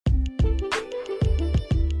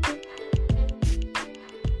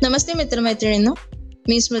नमस्ते मित्रमैत्रिणींनो,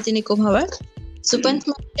 मी स्मृती निको भवळ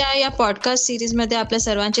सुपंथच्या या podcast series मध्ये आपल्या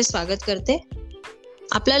सर्वांचे स्वागत करते.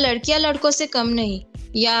 आपला लडकिया लडको से कम नाही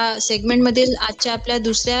या सेगमेंट मधील आजच्या आपल्या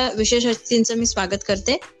दुसऱ्या विशेष अतिथींचं मी स्वागत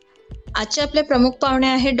करते. आजचे आपले प्रमुख पाहुणे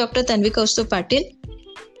आहेत डॉक्टर तन्वी कौस्तुभ पाटील.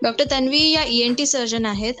 डॉक्टर तन्वी या ENT सर्जन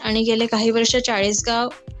आहेत आणि गेले काही वर्ष चाळीसगाव,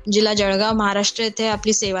 जिल्हा जळगाव, महाराष्ट्र येथे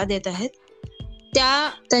आपली सेवा देत आहेत.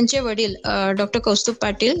 त्यांचे वडील डॉक्टर कौस्तुभ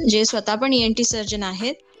पाटील जे स्वतः पण ENT सर्जन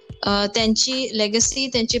आहेत, त्यांची लेगसी,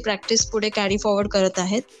 त्यांची प्रॅक्टिस पुढे कॅरी फॉरवर्ड करत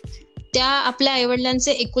आहेत. त्या आपल्या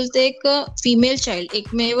आईवडिलांचे एकुलते एक फिमेल चाइल्ड,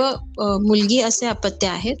 एकमेव मुलगी असे अपत्य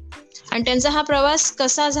आहेत. आणि त्यांचा हा प्रवास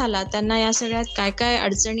कसा झाला, त्यांना या सगळ्यात काय काय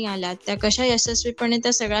अडचणी आल्या, त्या कशा यशस्वीपणे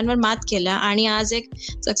त्या सगळ्यांवर मात केल्या आणि आज एक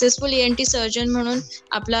सक्सेसफुल ENT सर्जन म्हणून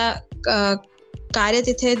आपला कार्य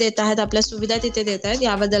तिथे देत आहेत, आपल्या सुविधा तिथे देत आहेत,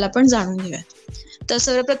 याबद्दल आपण जाणून घेऊया. तर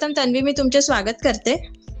सर्वप्रथम तन्वी, मी तुमचे स्वागत करते.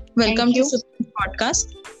 Welcome to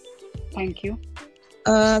podcast. Thank you.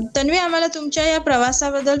 Tanvi, आम्हाला तुमच्या या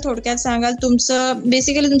प्रवासाबद्दल थोडक्यात सांगाल?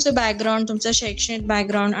 बेसिकली तुमचं बॅकग्राऊंड, तुमचं शैक्षणिक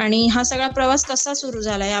बॅकग्राऊंड आणि हा सगळा प्रवास कसा सुरू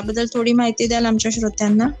झाला याबद्दल थोडी माहिती द्याल आमच्या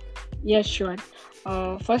श्रोत्यांना? Yes, sure.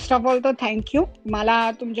 First of all तर थँक्यू,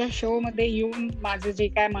 मला तुमच्या शो मध्ये येऊन माझं जे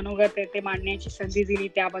काय मनोगत आहे ते मांडण्याची संधी दिली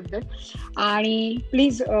त्याबद्दल. आणि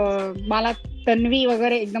प्लीज मला तन्वी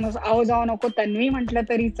वगैरे एकदम असं आव जाऊ नको, तन्वी म्हटलं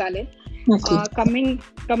तरी चालेल.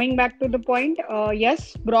 Coming back to the point,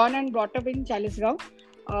 yes, ब्रॉर्न and brought up in Chalisgaon.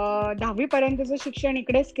 10वी पर्यंतचं शिक्षण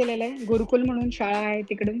इकडेच केलेलं आहे, गुरुकुल म्हणून शाळा आहे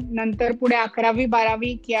तिकडे. नंतर पुढे 11वी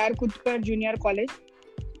 12वी KR कुतकर ज्युनियर कॉलेज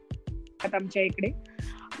आमच्या इकडे.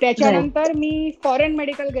 त्याच्यानंतर मी फॉरेन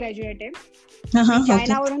मेडिकल ग्रॅज्युएट आहे,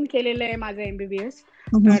 चायनावरून केलेलं आहे माझं MBBS.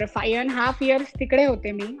 तर 5.5 years तिकडे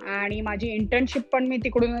होते मी आणि माझी इंटर्नशिप पण मी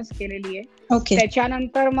तिकडूनच केलेली आहे.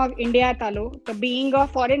 त्याच्यानंतर मग इंडियात आलो. तर being a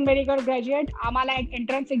foreign medical graduate आम्हाला एक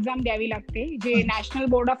एंट्रन्स एक्झाम द्यावी लागते, जे national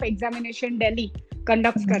board of examination Delhi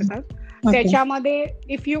conduct करतात. त्याच्यामध्ये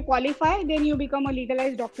if you qualify then you become a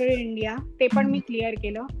legalise doctor in India. ते पण मी क्लिअर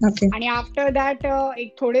केलं. आणि आफ्टर दॅट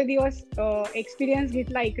एक थोडे दिवस एक्सपिरियन्स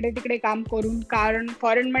घेतला इकडे तिकडे काम करून, कारण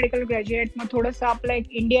फॉरेन मेडिकल ग्रॅज्युएट मग थोडंसं आपलं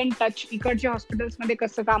एक इंडियन टच, इकडच्या हॉस्पिटल्समध्ये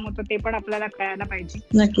कसं काम होतं ते पण आपल्याला कळायला पाहिजे.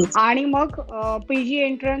 आणि मग PG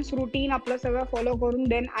एंट्रन्स रुटीन आपलं सगळं फॉलो करून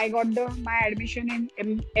then I got my admission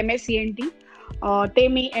in MS ENT. ते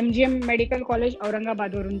मी MGM मेडिकल कॉलेज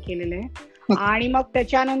औरंगाबाद वरून केलेलं आहे. आणि मग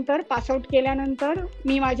त्याच्यानंतर पासआउट केल्यानंतर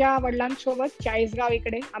मी माझ्या वडिलांसोबत चाळीसगाव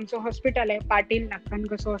इकडे आमचं हॉस्पिटल आहे, पाटील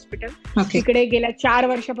नागठाणकस हॉस्पिटल, तिकडे गेल्या 4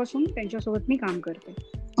 वर्षापासून त्यांच्यासोबत मी काम करते.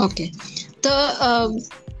 ओके. तर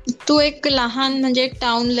तू एक लहान म्हणजे एक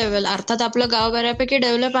टाउन लेवल, अर्थात आपलं गाव बऱ्यापैकी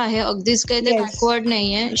डेव्हलप आहे, अगदीच काही ते बॅकवर्ड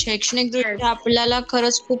नाहीये. शैक्षणिक दृष्ट्या आपल्याला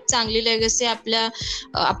खरंच खूप चांगली लेगसी आपल्या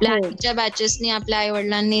आधीच्या बॅचेसनी, आपल्या आई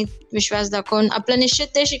वडिलांनी विश्वास दाखवून आपलं निश्चित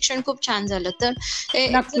ते शिक्षण खूप छान झालं. तर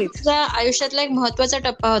तुझ्या आयुष्यातला एक महत्वाचा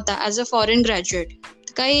टप्पा होता ऍज अ फॉरेन ग्रॅज्युएट.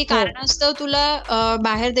 काही कारणास्तव तुला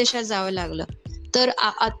बाहेर देशात जावं लागलं. तर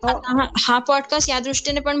हा पॉडकास्ट या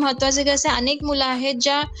दृष्टीने पण महत्वाचे, की असे अनेक मुलं आहेत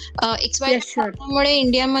ज्या XY कारणामुळे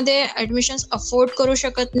इंडियामध्ये ऍडमिशन्स अफोर्ड करू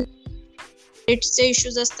शकत नाही, चे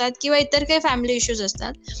इश्यूज असतात किंवा इतर काही फॅमिली इश्यूज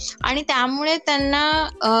असतात, आणि त्यामुळे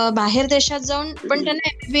त्यांना बाहेर देशात जाऊन पण त्यांना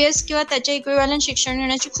MBBS किंवा त्याच्या इक्विव्हॅलंट शिक्षण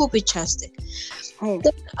घेण्याची खूप इच्छा असते.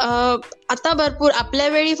 तर आता भरपूर, आपल्या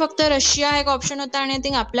वेळी फक्त रशिया हा एक ऑप्शन होता आणि आय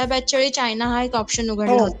थिंक आपल्या बॅचच्या वेळी चायना हा एक ऑप्शन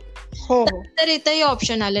उघडला होता. तर इथंही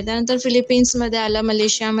ऑप्शन आले, त्यानंतर फिलिपिन्स मध्ये आलं,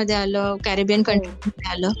 मलेशियामध्ये आलं, कॅरिबियन कंट्रीमध्ये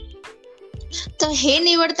आलं. तर हे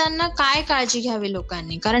निवडताना काय काळजी घ्यावी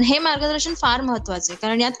लोकांनी? कारण हे मार्गदर्शन फार महत्वाचं आहे,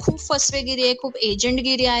 कारण यात खूप फसवेगिरी आहे, खूप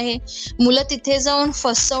एजंटगिरी आहे, मुलं तिथे जाऊन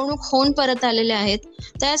फसवणूक होऊन परत आलेले आहेत.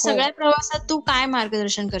 तर या सगळ्या प्रवासात तू काय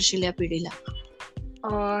मार्गदर्शन करशील या पिढीला?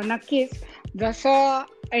 नक्कीच. जसं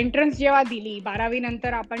एंट्रन्स जेव्हा दिली 12वी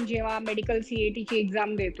नंतर, आपण जेव्हा मेडिकल CAT ची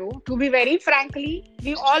एक्झाम देतो, to be very frankly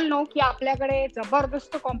we all know की आपल्याकडे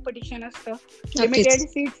जबरदस्त कॉम्पिटिशन असतं, लिमिटेड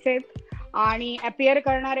सीट्स आहेत आणि अपिअर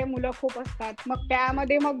करणारे मुलं खूप असतात. मग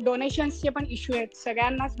त्यामध्ये मग डोनेशन्सचे पण इश्यू आहेत,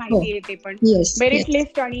 सगळ्यांनाच माहिती आहे ते पण, मेरिट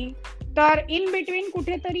लिस्ट. आणि तर इन बिटवीन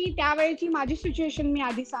कुठेतरी त्यावेळेची माझी सिच्युएशन मी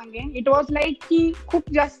आधी सांगेन, इट वॉज लाईक की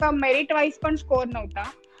खूप जास्त मेरिट वाईज पण स्कोअर नव्हता,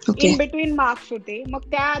 इन बिटवीन मार्क्स होते. मग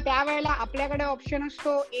त्यावेळेला आपल्याकडे ऑप्शन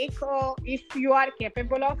असतो एक, if you are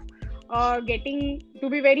capable of getting, to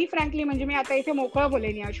be very frankly, म्हणजे मी आता इथे मोकळं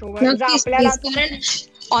बोलेन या शोवर, जर आपल्याला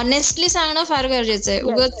ऑनेस्टली सांगणं फार गरजेचं आहे.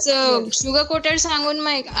 उगाच शुगर कोटेड सांगून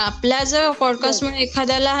मग आपल्या जर पॉडकास्टमुळे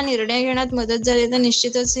एखाद्याला हा निर्णय घेण्यात मदत झाली तर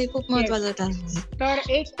निश्चितच हे खूप महत्वाचं ठरणार. तर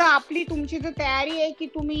एक तर आपली तुमची जर तयारी आहे की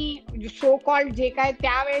तुम्ही सो कॉल्ड जे काय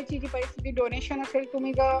त्यावेळेची जी परिस्थिती डोनेशन असेल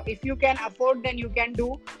तुम्ही जर if you can afford then you can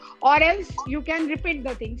do, or else you can repeat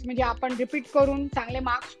the things. म्हणजे आपण रिपीट करून चांगले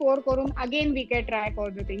मार्क्स स्कोअर करून again we can try for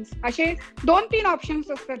the things. असे 2-3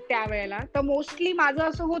 ऑप्शन्स असतात त्यावेळेला. तर मोस्टली माझं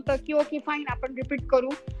असं होतं की ओके फाईन आपण रिपीट करू,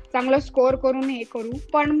 चांगलं स्कोअर करून हे करू.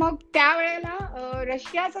 पण मग त्यावेळेला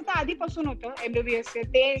रशियाचं तर आधीपासून होतं एमबीबीएस,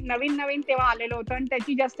 ते नवीन तेव्हा आलेलं होतं आणि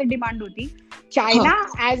त्याची जास्त डिमांड होती. चायना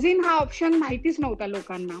ऍज इन हा ऑप्शन माहितीच नव्हता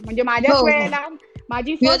लोकांना. म्हणजे माझ्याच वेळेला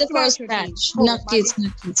माझी फर्स्ट बॅच होती.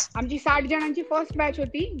 आमची 60 जणांची फर्स्ट बॅच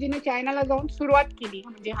होती जिने चायनाला जाऊन सुरुवात केली,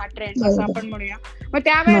 म्हणजे हा ट्रेंड असं आपण म्हणूया. मग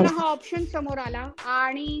त्यावेळेला हा ऑप्शन समोर आला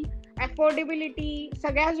आणि अफोर्डेबिलिटी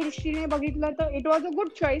सगळ्याच दृष्टीने बघितलं तर it was a good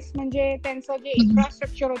choice. म्हणजे त्यांचं जे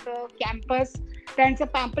इन्फ्रास्ट्रक्चर होतं, कॅम्पस, त्यांचं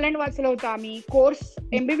पॅम्पलेट वाचलं होतं आम्ही. कोर्स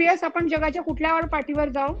एमबीबीएस आपण जगाच्या कुठल्यावर पाठीवर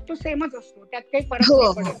जाऊ तो सेमच असतो, त्यात काही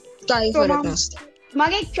फरक नाही पडत.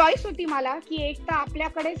 मग एक चॉईस होती मला की एक तर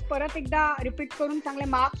आपल्याकडेच परत एकदा रिपीट करून चांगले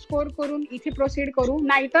मार्क्स स्कोर करून इथे प्रोसीड करू,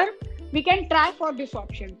 नाहीतर we can try for this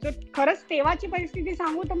option. तर खरंच तेव्हाची परिस्थिती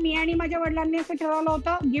सांगू तर मी आणि माझ्या वडिलांनी असं ठरवलं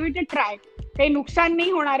होतं, गिव्ह इट अ ट्राय. काही नुकसान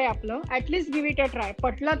नाही होणार आहे आपलं, at least give it a try.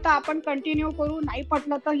 पटलं तर आपण कंटिन्यू करू, नाही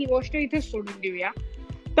पटलं तर ही गोष्ट इथेच सोडून देऊया.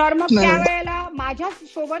 तर मग त्यावेळेला माझ्या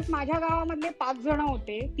सोबत माझ्या गावामधले 5 जण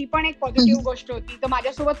होते, ती पण एक पॉझिटिव्ह गोष्ट होती. तर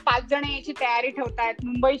माझ्यासोबत 5 जण याची तयारी ठेवतायत.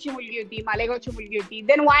 मुंबईची मुलगी होती, मालेगावची मुलगी होती,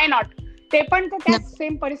 देन वाय नॉट, ते पण त्याच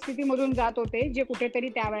सेम परिस्थितीमधून जात होते जे कुठेतरी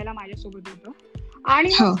त्यावेळेला माझ्यासोबत होतं. आणि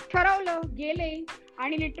मग ठरवलं, गेले.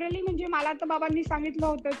 आणि लिटरली म्हणजे मला तर बाबांनी सांगितलं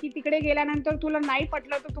होतं की तिकडे गेल्यानंतर तुला नाही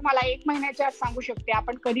पटलं तर तू मला 1 महिन्याच्या आत सांगू शकते,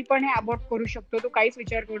 आपण कधी पण हे अबॉर्ट करू शकतो, तू काहीच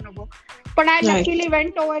विचार करू नको. पण I luckily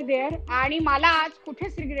went over there. आणि मला आज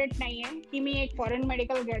कुठेच रिग्रेट नाहीये की मी एक फॉरेन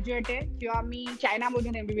मेडिकल ग्रॅज्युएट आहे किंवा मी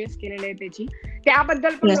चायनामधून एमबीबीएस केलेलं आहे त्याची.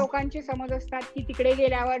 त्याबद्दल पण लोकांचे समज असतात की तिकडे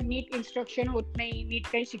गेल्यावर नीट इन्स्ट्रक्शन होत नाही, नीट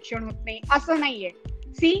काही शिक्षण होत नाही, असं नाहीये.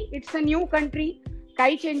 C, it's a new country,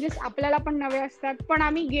 काही चेंजेस आपल्याला पण नवे असतात. पण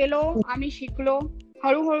आम्ही गेलो, आम्ही शिकलो,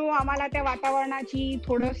 हळूहळू आम्हाला त्या वातावरणाची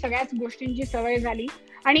थोडं सगळ्याच गोष्टींची सवय झाली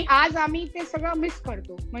आणि आज आम्ही ते सगळं मिस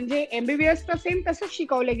करतो. म्हणजे एमबीबीएस तर सेम तसंच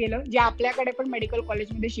शिकवलं गेलं जे आपल्याकडे पण मेडिकल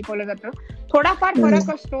कॉलेजमध्ये शिकवलं जातं. थोडाफार फरक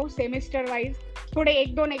असतो सेमिस्टर वाईज, थोडे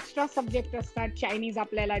 1-2 एक्स्ट्रा सब्जेक्ट असतात. चायनीज,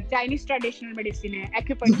 आपल्याला चायनीज ट्रॅडिशनल मेडिसिन आहे,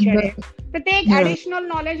 ॲक्युपंक्चर आहे, तर ते एक ऍडिशनल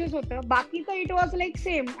नॉलेजच होतं. बाकी तर it was like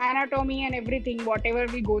same anatomy and everything what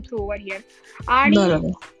ever we go through over here.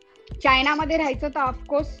 आणि चायनामध्ये राहायचं तर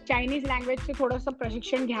ऑफकोर्स चायनीज लँग्वेजचं थोडंसं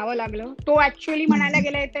प्रशिक्षण घ्यावं लागलं. तो ऍक्च्युअली म्हणायला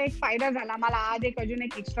गेला तर एक फायदा झाला मला. आज अजून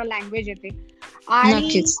एक एक्स्ट्रा लँग्वेज येते.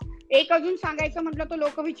 आणि एक अजून सांगायचं म्हटलं तर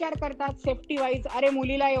लोक विचार करतात सेफ्टी वाईज, अरे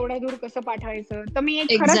मुलीला एवढ्या दूर कसं पाठवायचं. तर मी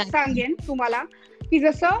एक खरंच सांगेन तुम्हाला की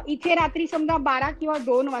जसं इथे रात्री समजा 12 किंवा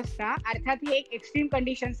 2 वाजता, अर्थात ही एक एक्स्ट्रीम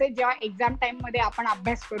कंडिशन्स आहे, जेव्हा एक्झाम टाइम मध्ये आपण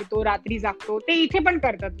अभ्यास करतो, रात्री जागतो, ते इथे पण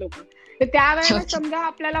करतात लोक. तर त्यावेळेला समजा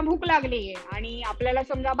आपल्याला भूक लागली आहे आणि आपल्याला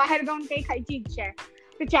समजा बाहेर जाऊन काही खायची इच्छा आहे,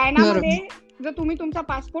 तर चायनामध्ये जर तुम्ही तुमचा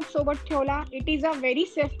पासपोर्ट सोबत ठेवला, it is a very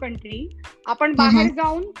safe country. आपण बाहेर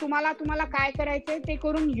जाऊन तुम्हाला काय करायचंय ते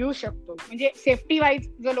करून येऊ शकतो. म्हणजे सेफ्टी वाईज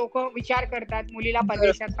जर लोक विचार करतात मुलीला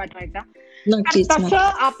परदेशात पाठवायचा, तसं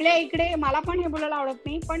आपल्या इकडे मला पण हे बोलायला आवडत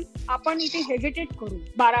नाही, पण आपण इथे हेजिटेट करू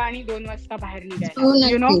 12 आणि 2 वाजता बाहेर निघायला,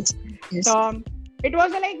 you know. It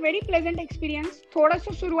was a like very pleasant experience.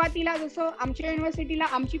 थोडंसं सुरुवातीला जसं आमच्या युनिव्हर्सिटीला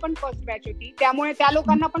आमची पण फर्स्ट बॅच होती, त्यामुळे त्या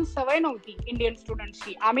लोकांना पण सवय नव्हती इंडियन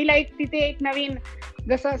स्टुडंट्सची. आम्ही लाईक तिथे एक नवीन,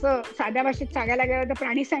 जसं असं साध्या भाषेत सांगायला गेलं तर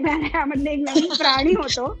प्राणी संग्रहालयामधले एक नवीन प्राणी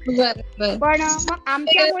होतो. पण मग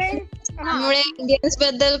आमच्यामुळे इंडियन्स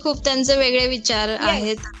बद्दल खूप त्यांचे वेगळे विचार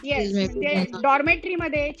आहेत. म्हणजे डॉर्मेटरी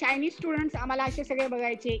मध्ये चायनीज स्टुडंट्स आम्हाला असे सगळे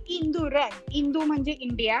बघायचे, इंदू रन, इंदू म्हणजे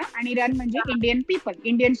इंडिया आणि रन म्हणजे इंडियन पीपल,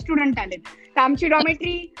 इंडियन स्टुडंट आले. तर आमची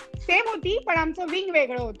डॉर्मेटरी सेम होती पण आमचं विंग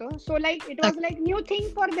वेगळं होतं. So like it was like new thing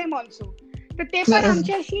for them also. तर ते पण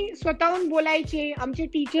आमच्याशी स्वतःहून बोलायचे. आमचे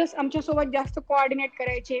टीचर्स आमच्यासोबत जास्त कोऑर्डिनेट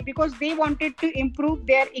करायचे because they wanted to improve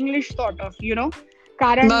there English sort of, you know.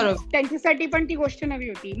 कारण त्यांच्यासाठी पण ती गोष्ट नवी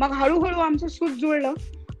होती. मग हळूहळू आमचं सूत जुळलं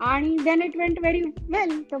आणि देन इट वेंट व्हेरी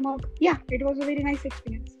वेल. तर मग या, it was a very nice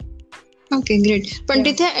experience. Okay, great. पण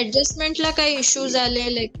तिथे ऍडजस्टमेंटला काही इश्यूज आले?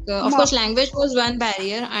 Like of course language was one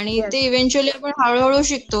barrier आणि ते इव्हेंच्युअली आपण हळूहळू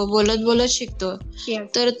शिकतो, बोलत बोलत शिकतो.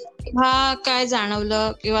 तर हा काय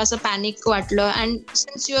जाणवलं किंवा असं पॅनिक वाटलं? And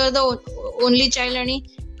since you R the only child आणि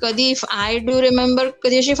कधी आय डू रिमेंबर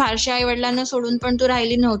कधी अशी फारशी आई वडिलांना सोडून पण तू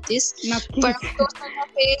राहिली नव्हतीस, पण तो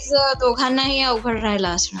फेज दोघांनाही अवघड राहिला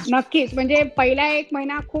असणार. नक्कीच. म्हणजे पहिला 1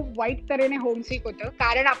 महिना खूप वाईट तऱ्हेने होमसिक होतं,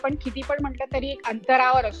 कारण आपण किती पण म्हटलं तरी एक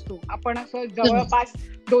अंतरावर असतो. आपण असं जवळपास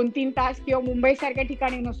 2-3 तास किंवा मुंबई सारख्या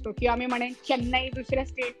ठिकाणी नसतो, किंवा मी म्हणेन चेन्नई दुसऱ्या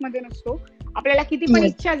स्टेटमध्ये नसतो. आपल्याला किती पण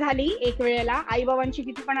इच्छा झाली एक वेळेला, आई बाबांची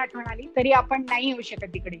किती पण आठवण आली, तरी आपण नाही येऊ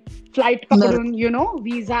शकत तिकडे. फ्लाईट पकडून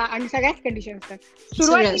व्हिसा आणि सगळ्याच कंडिशन असतात.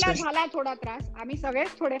 सुरुवातीला झाला थोडा त्रास, आम्ही सगळेच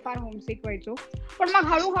थोडेफार होमसिक व्हायचो, पण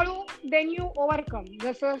मग हळूहळू देन यू ओव्हरकम.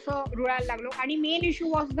 जसं जसं रुळायला लागलो. आणि main issue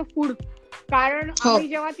was the food. कारण आम्ही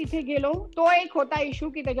जेव्हा तिथे गेलो, तो एक होता इश्यू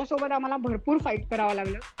की त्याच्यासोबत आम्हाला भरपूर फाईट करावं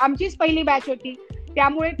लागलं. आमचीच पहिली बॅच होती,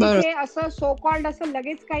 त्यामुळे तिथे असं सो कॉल्ड असं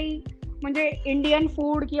लगेच काही म्हणजे इंडियन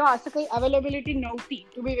फूड किंवा असं काही अवेलेबिलिटी नव्हती.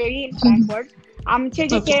 To be very in frank word. आमचे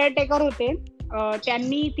जे केअरटेकर होते,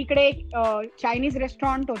 त्यांनी तिकडे एक चायनीज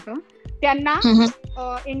रेस्टॉरंट होतं, त्यांना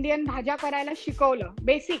इंडियन भाज्या करायला शिकवलं.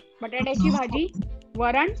 बेसिक बटाट्याची भाजी,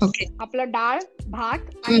 वरण, आपलं डाळ भात,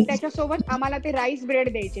 आणि त्याच्यासोबत आम्हाला ते राईस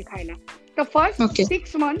ब्रेड द्यायचे खायला. तर फर्स्ट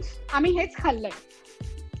 6 months आम्ही हेच खाल्लंय.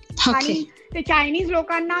 आणि ते चायनीज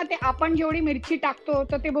लोकांना ते आपण जेवढी मिरची टाकतो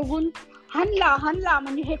तर ते बघून हनला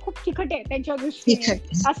म्हणजे हे खूप तिखट आहे त्यांच्या दृष्टीने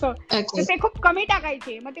असं. तर ते खूप कमी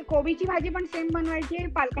टाकायचे. मग ते कोबीची भाजी पण सेम बनवायची,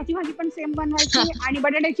 पालकाची भाजी पण सेम बनवायची, आणि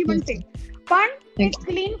बटाट्याची पण सेम. पण ते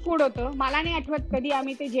क्लीन फूड होतं. मला नाही आठवत कधी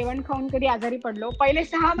आम्ही ते जेवण खाऊन कधी आजारी पडलो. पहिले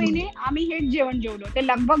 6 महिने आम्ही हेच जेवण जेवलो. ते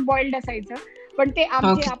लगभग बॉइल्ड असायचं, पण ते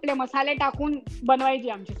आपले मसाले टाकून बनवायचे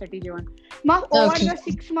आमच्यासाठी जेवण. मग ओव्हर द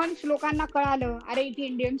 6 months लोकांना कळालं, अरे इथे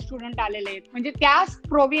इंडियन स्टुडंट आलेले आहेत. म्हणजे त्याच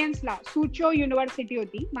प्रोव्हियन्सला सुचो युनिव्हर्सिटी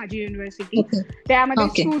होती, माझी युनिव्हर्सिटी,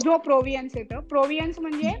 त्यामध्ये सुझो प्रोव्हियन्स येतं. प्रोव्हियन्स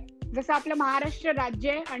म्हणजे जसं आपलं महाराष्ट्र राज्य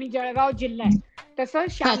आहे आणि जळगाव जिल्हा आहे, तसं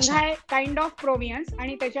शांघाय काइंड ऑफ प्रोव्हियन्स,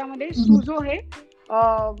 आणि त्याच्यामध्ये सुझो हे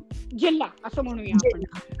जिल्हा असं म्हणूया आपण.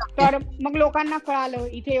 तर मग लोकांना कळालं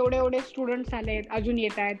इथे एवढे एवढे स्टुडंट्स आलेत, अजून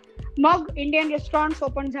येत आहेत. मग इंडियन रेस्टॉरंट्स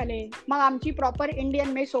ओपन झाले, मग आमची प्रॉपर इंडियन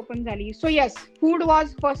मेस ओपन झाली. So yes, food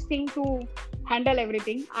was first thing to handle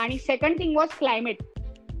everything. आणि सेकंड थिंग वॉज क्लायमेट.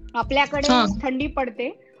 आपल्याकडे थंडी पडते,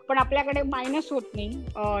 पण आपल्याकडे मायनस होत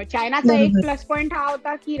नाही. चायनाचा एक प्लस पॉइंट हा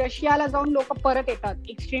होता की रशियाला जाऊन लोक परत येतात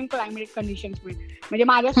एक्स्ट्रीम क्लायमेट कंडिशन्समुळे. म्हणजे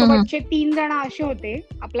माझ्यासोबतचे 3 जण असे होते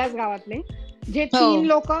आपल्याच गावातले, जे 3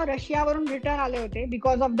 लोक रशियावरून रिटर्न आले होते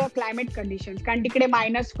because of the climate conditions. कारण तिकडे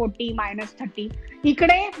 -40, -30,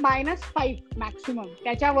 इकडे -5 मॅक्सिमम,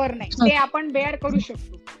 त्याच्यावर नाही. ते आपण बेअर करू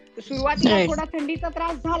शकतो. सुरुवातीला थोडा थंडीचा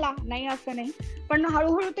त्रास झाला, नाही असं नाही, पण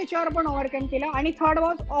हळूहळू त्याच्यावर पण ओव्हरकम केलं. आणि थर्ड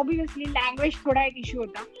वॉज ऑब्व्हियसली लँग्वेज थोडा एक इश्यू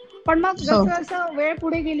होता, पण मग जसं जसं वेळ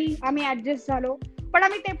पुढे गेली आम्ही ऍडजस्ट झालो. पण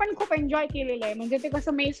आम्ही ते पण खूप एन्जॉय केलेलं आहे. म्हणजे ते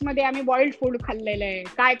कसं मेसमध्ये आम्ही बॉइल्ड फूड खाल्लेलं आहे,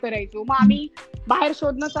 काय करायचो. मग आम्ही बाहेर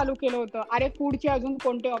शोधणं चालू केलं होतं, अरे फूडचे अजून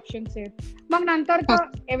कोणते ऑप्शन्स आहेत. मग नंतर तर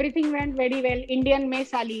एव्हरीथिंग वेंट व्हेरी वेल. इंडियन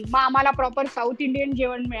मेस आली, मग आम्हाला प्रॉपर साऊथ इंडियन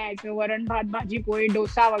जेवण मिळायचं, वरण भात, भाजी पोळी,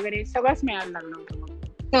 डोसा वगैरे सगळंच मिळायला लागलं होतं.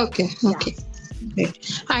 ओके.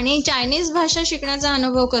 आणि चायनीज भाषा शिकण्याचा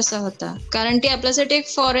अनुभव कसा होता? कारण ती आपल्यासाठी एक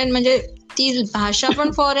फॉरेन, म्हणजे ती भाषा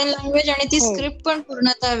पण फॉरेन लँग्वेज आणि ती स्क्रिप्ट पण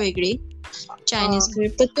पूर्णतः वेगळी, चायनीज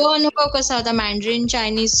स्क्रिप्ट. तर तो अनुभव कसा होता मॅन्ड्रिन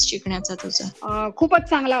चायनीज शिकण्याचा तुझा? खूपच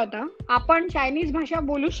चांगला होता. आपण चायनीज भाषा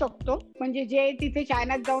बोलू शकतो, म्हणजे जे तिथे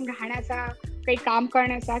चायनात जाऊन राहण्याचा, काही काम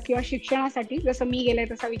करण्याचा किंवा शिक्षणासाठी, जसं मी गेले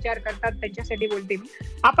तसा विचार करतात त्याच्यासाठी बोलते मी.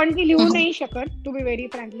 आपण ती लिहू नाही शकत टू बी व्हेरी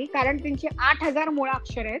फ्रँकली, कारण त्यांचे 8,000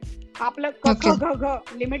 मुळाक्षर आहेत. आपलं क ख ग घ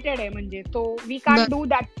लिमिटेड आहे, म्हणजे तो we can't do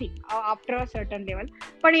that thing after a certain level.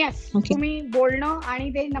 पण येस, तुम्ही बोलणं आणि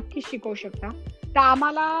ते नक्कीच शिकवू शकता. तर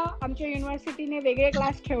आम्हाला आमच्या युनिव्हर्सिटीने वेगळे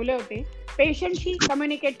क्लास ठेवले होते पेशंटशी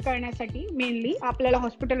कम्युनिकेट करण्यासाठी. मेनली आपल्याला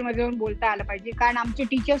हॉस्पिटलमध्ये जाऊन बोलता आलं पाहिजे, कारण आमचे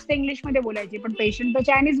टीचर्स तर इंग्लिशमध्ये बोलायचे, पण पेशंट तर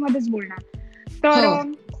चायनीज मध्येच बोलणार. तर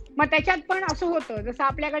मग त्याच्यात पण असं होतं, जसं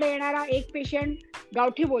आपल्याकडे येणारा एक पेशंट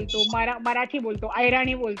गावठी बोलतो, मराठी बोलतो,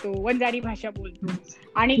 ऐराणी बोलतो, वंजारी भाषा बोलतो,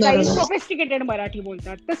 आणि काही सोफिस्टिकेटेड मराठी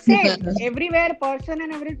बोलतात. तर same everywhere person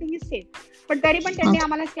and everything is same. पण तरी पण त्यांनी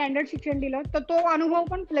आम्हाला स्टँडर्ड शिक्षण दिलं, तर तो अनुभव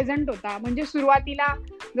पण प्लेझंट होता. म्हणजे सुरुवातीला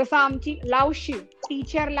जसं आमची लावशी,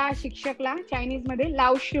 टीचरला, शिक्षकला चायनीज मध्ये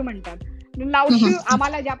लावशी म्हणतात. लावशी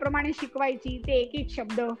आम्हाला ज्याप्रमाणे शिकवायची, ते एक एक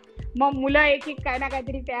शब्द, मग मुलं एक एक काय ना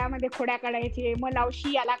काहीतरी त्यामध्ये खोड्या काढायचे, मग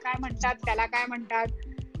लावशी याला काय म्हणतात, त्याला काय म्हणतात.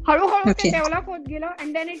 हळूहळू ते डेव्हलप होत गेलं,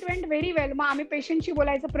 and then it went very वेल. मग आम्ही पेशंटशी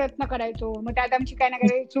बोलायचा प्रयत्न करायचो, मग त्यात आमची काय ना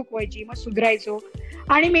काही चूक व्हायची, मग सुधारायचो.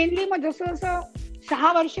 आणि मेनली मग जसं जसं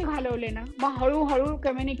 6 वर्ष घालवले ना, मग हळूहळू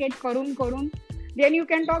कम्युनिकेट करून करून then you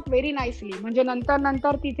can talk very nicely. म्हणजे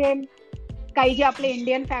नंतर तिथे काही जे आपले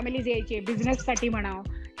इंडियन फॅमिलीज यायचे बिझनेससाठी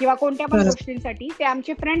म्हणावं किंवा कोणत्या पण गोष्टींसाठी, ते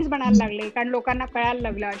आमचे फ्रेंड्स बनायला लागले. कारण लोकांना कळायला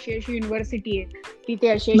लागलं अशी अशी युनिव्हर्सिटी आहे, तिथे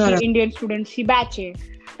अशी अशी इंडियन स्टुडंट्सची बॅच आहे.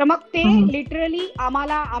 तर मग ते लिटरली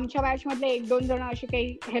आम्हाला आमच्या बॅच मधले 1-2 जण असे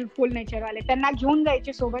काही हेल्पफुल नेचरवाले त्यांना घेऊन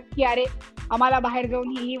जायचे सोबत की अरे आम्हाला बाहेर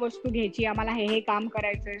जाऊन ही वस्तू घ्यायची, आम्हाला हे काम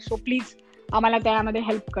करायचंय, सो प्लीज आम्हाला त्यामध्ये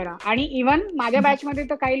हेल्प करा. आणि इव्हन माझ्या बॅचमध्ये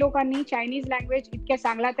तर काही लोकांनी चायनीज लँग्वेज इतक्या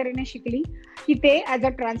चांगल्या तरीने शिकली की ते ऍज अ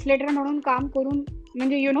ट्रान्सलेटर म्हणून काम करून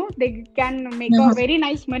म्हणजे you know they can make a very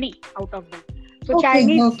nice money out of that. तो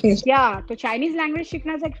चायनीज लँग्वेज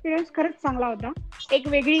शिकण्याचा एक्सपिरियन्स खरंच चांगला होता. एक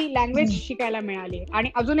वेगळी लँग्वेज शिकायला मिळाली. आणि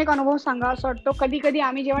अजून एक अनुभव सांगा असं वाटतो, कधी कधी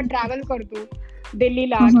आम्ही जेव्हा ट्रॅव्हल करतो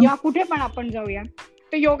दिल्लीला किंवा कुठे पण आपण जाऊया,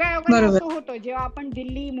 तर योगायोगाने असं होतं जेव्हा आपण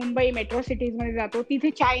दिल्ली, मुंबई मेट्रो सिटीज मध्ये जातो तिथे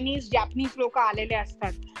चायनीज, जॅपनीज लोक आलेले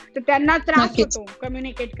असतात, तर त्यांना त्रास होतो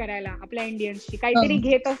कम्युनिकेट करायला आपल्या इंडियन्सशी. काहीतरी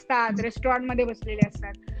घेत असतात, रेस्टॉरंट मध्ये बसलेले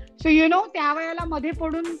असतात, सो यु नो त्यावेळेला मध्ये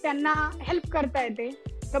पडून त्यांना हेल्प करता येते.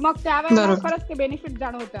 तर मग त्यावेळेला खरंच ते बेनिफिट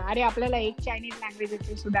जाणवतं, अरे आपल्याला एक चायनीज लँग्वेज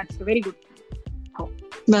येते, सो दॅट्स व्हेरी गुड.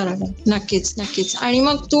 बरोबर, नक्कीच नक्कीच. आणि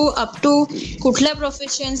मग तू अप टू कुठल्या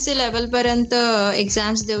प्रोफिशियन्सी लेवल पर्यंत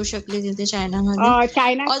एक्झाम्स देऊ शकली तिथे चायनामध्ये?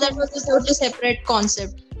 China separate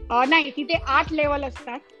concept? नाही, तिथे 8 लेवल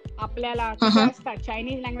असतात. आपल्याला तिथे असतात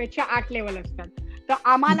चायनीज लँग्वेजच्या 8 लेवल असतात. तर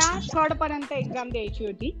आम्हाला 3rd पर्यंत एक्झाम द्यायची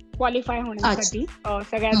होती क्वालिफाय होण्यासाठी.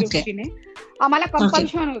 सगळ्या दृष्टीने आम्हाला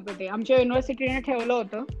कंपल्शन होतं, ते आमच्या युनिव्हर्सिटीने ठेवलं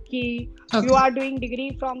होतं की you R doing degree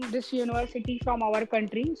from this university from our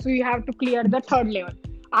country, so you have to clear the 3rd level.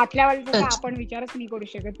 8 लेवलचा आपण विचारच नाही करू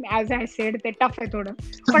शकत. ऍज आय सेड ते टफ आहे थोडं,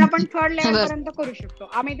 पण आपण 3rd लेवल पर्यंत करू शकतो.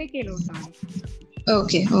 आम्ही ते केलं होतं.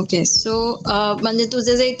 ओके. सो म्हणजे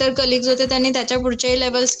तुझे जे इतर कलिग्स होते त्यांनी त्याच्या पुढच्याही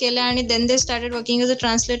लेवल्स केल्या आणि then they started working as a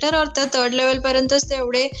translator, और त्या 3rd लेवल पर्यंतच ते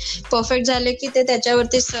एवढे परफेक्ट झाले की ते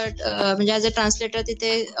त्याच्यावरती म्हणजे ऍज अ ट्रान्सलेटर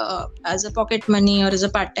तिथे ऍज अ पॉकेट मनी और as a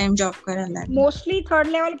part time job करायला? मोस्टली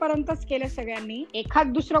 3rd लेवल पर्यंतच केलं सगळ्यांनी.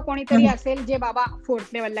 एखाद दुसरं कोणीतरी असेल जे बाबा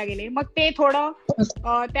 4th लेवलला गेले, मग ते थोडं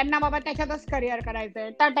त्यांना बाबा त्याच्यातच करिअर करायचंय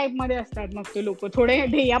त्या टाइप मध्ये असतात. मग ते लोक थोडे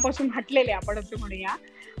ध्येयापासून हटलेले आपण असं म्हणूया.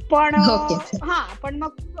 पण पण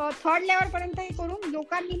मग 3rd लेवल पर्यंत हे करून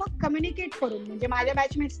लोकांनी मग कम्युनिकेट करून, म्हणजे माझ्या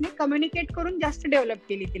बॅचमेट्सनी कम्युनिकेट करून जास्त डेव्हलप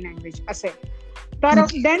केली ती लँग्वेज असे. तर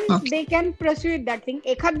then they can pursue that thing.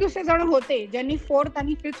 एखाद दुसरे जण होते ज्यांनी 4th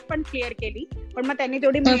आणि 5th पण क्लिअर केली, पण मग त्यांनी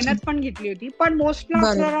तेवढी मेहनत पण घेतली होती. पण मोस्ट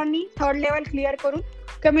जणांनी 3rd लेवल क्लिअर करून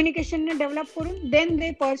कम्युनिकेशनने डेव्हलप करून then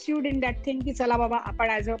they pursued in that thing की चला बाबा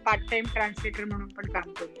आपण as a part time translator म्हणून पण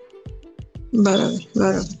काम करू.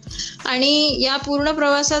 बरोबर. आणि या पूर्ण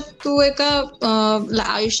प्रवासात तू एका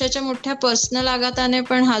आयुष्याच्या मोठ्या पर्सनल आघाताने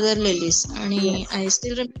पण हादरलेलीस. आणि I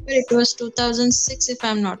still remember it was 2006 if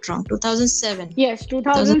I am not wrong. 2007. Yes,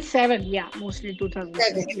 2007. या मोस्टली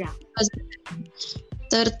 2007.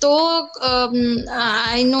 तर तो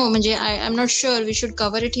आय नो, म्हणजे I am not sure we should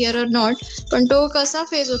cover it here और नॉट, पण तो कसा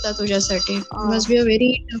फेज होता तुझ्यासाठी? Must be a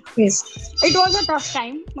very tough phase. It was a tough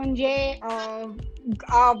time. म्हणजे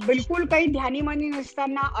बिलकुल काही ध्यानीमनी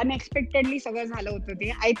नसताना अनएक्सपेक्टेडली सगळं झालं होतं ते.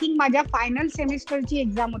 आय थिंक माझ्या फायनल सेमिस्टरची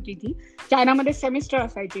एक्झाम होती ती. चायनामध्ये सेमिस्टर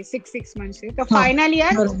असायचे 6 मंथचे. तर फायनल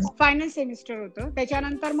इयर फायनल सेमिस्टर होतं.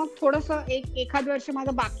 त्याच्यानंतर मग थोडंसं एखाद वर्ष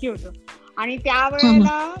माझं बाकी होतं. आणि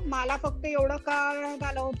त्यावेळेला मला फक्त एवढं कळण्यात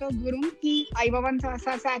आलं होतं घरून की आईबाबांचा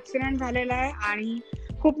असा ऍक्सिडेंट झालेला आहे आणि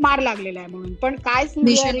खूप मार लागलेला आहे म्हणून. पण काय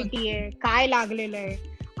सिव्हिअरिटी आहे, काय लागलेलं आहे,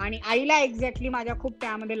 आणि आईला एक्झॅक्टली माझ्या खूप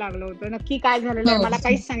त्यामध्ये लागलं होतं. नक्की काय झालेलं आहे मला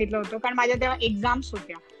काहीच सांगितलं होतं, कारण माझ्या तेव्हा एक्झाम्स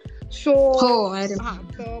होत्या. सो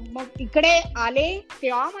तर मग इकडे आले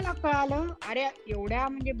तेव्हा मला कळालं, अरे एवढ्या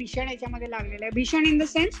म्हणजे भीषण याच्यामध्ये लागलेलं आहे. भीषण in the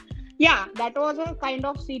sense that was a kind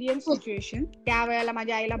of serious situation. त्यावेळेला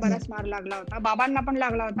माझ्या आईला बराच मार लागला होता. बाबांना पण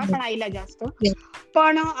लागला होता, पण आईला जास्त.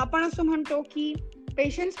 पण आपण असं म्हणतो की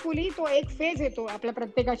पेशन्सफुली तो एक फेज येतो आपल्या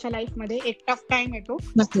प्रत्येकाच्या लाईफ मध्ये, एक टफ टाइम येतो,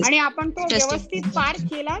 आणि आपण तो व्यवस्थित पार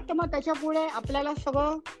केला तर मग त्याच्या पुढे आपल्याला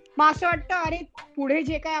सगळं मग असं वाटतं अरे पुढे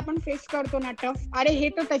जे काय आपण फेस करतो ना टफ, अरे हे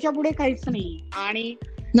तर त्याच्या पुढे काहीच नाही. आणि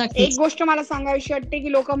एक गोष्ट मला सांगावीशी वाटते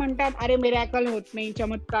की लोक म्हणतात अरे मिरॅकल होत नाही,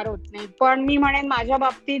 चमत्कार होत नाही, पण मी म्हणेन माझ्या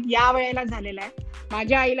बाबतीत या वेळेला झालेला आहे.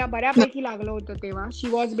 माझ्या आईला बऱ्यापैकी लागलं होतं तेव्हा. She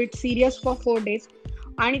was bit serious for 4 days.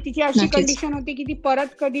 आणि तिची अशी कंडिशन होती की ती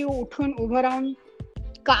परत कधी उठून उभं राहून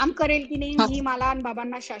काम करेल की नाही ही मला आणि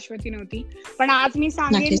बाबांना शाश्वती नव्हती. पण आज मी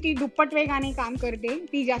सांगेन ती दुप्पट वेगाने काम करते.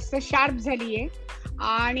 ती जास्त शार्प झालीये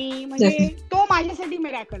आणि म्हणजे तो माझ्यासाठी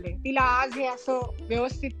मिरॅकल आहे. तिला आज हे असं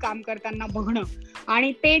व्यवस्थित काम करताना बघणं.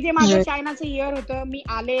 आणि ते जे माझं चायनाचं इयर होतं, मी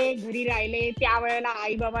आले घरी राहिले त्यावेळेला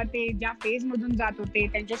आई बाबा ते ज्या फेज मधून जात होते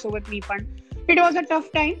त्यांच्यासोबत मी पण, it was a tough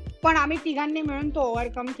time. पण आम्ही तिघांनी मिळून तो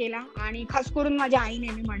ओव्हरकम केला. आणि खास करून माझ्या आईने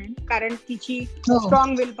मी म्हणेन, कारण तिची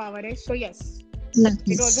स्ट्रॉंग विल पॉवर आहे. So yes.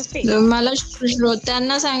 It was a नक्कीच. फेज. मला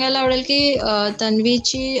श्रोत्यांना सांगायला आवडेल की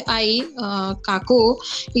तन्वीची आई काकू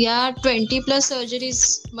या 20+ सर्जरीज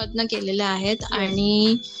मधनं केलेल्या आहेत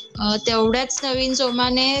आणि तेवढ्याच नवीन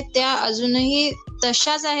जोमाने त्या अजूनही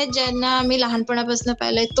तशाच आहेत ज्यांना आम्ही लहानपणापासून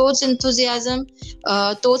पाहिलंय. तोच एन्थुझियाझम,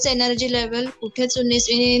 तोच एनर्जी लेवल कुठेच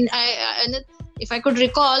इफ आय कुड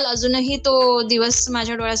रिकॉल अजूनही तो दिवस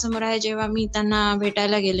माझ्या डोळ्यासमोर आहे जेव्हा मी त्यांना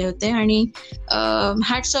भेटायला गेले होते. आणि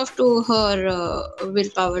hats off to her will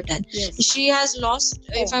power then. She has lost,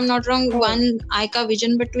 if I am not wrong, one eye का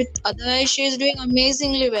vision, but with other eye she is doing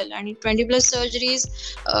amazingly well. आणि 20+ surgeries,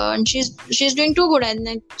 she is doing too good. And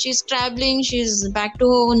she is travelling, she is back to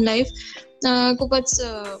her own life. खूपच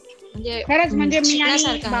खरंच म्हणजे मी आणि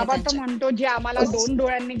शिकण्यासारखं आहे बाबा तर त्यांच्या. म्हणतो जे आम्हाला 2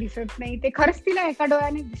 डोळ्यांनी दिसत नाही ते खरंच तिला एका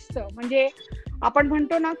डोळ्याने दिसतं. म्हणजे आपण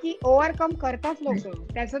म्हणतो ना की ओव्हरकम करतात लोक,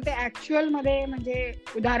 त्याचं ते ऍक्च्युअल मध्ये म्हणजे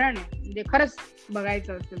उदाहरण आहे. म्हणजे खरंच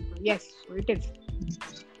बघायचं असेल तर येस इट इज.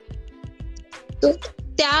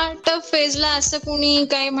 त्या टफ फेजला असं कोणी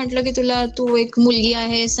काय म्हटलं की तुला, तू एक मुलगी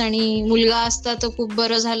आहेस आणि मुलगा असता तर खूप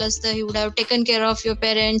बरं झालं असतं, you would have taken care of your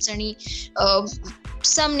parents, आणि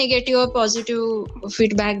सम निगेटिव्ह पॉझिटिव्ह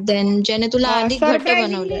फीडबॅक देन, ज्याने तुला अधिक घट्ट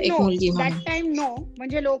बनवलं एक मुलगी म्हणून? That time no.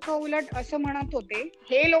 म्हणजे लोक उलट असं म्हणत होते,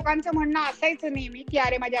 हे लोकांचं म्हणणं असायचं नेहमी की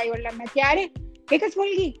अरे माझ्या आई वडिलांना की अरे एकच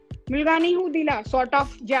मुलगी, मुलगा नाही होऊ दिला, सॉर्ट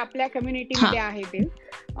ऑफ जे आपल्या कम्युनिटीमध्ये आहे ते.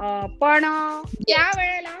 पण त्या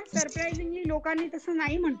वेळेला सरप्राइझिंगली लोकांनी तसं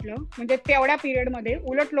नाही म्हटलं. म्हणजे तेवढ्या पिरियड मध्ये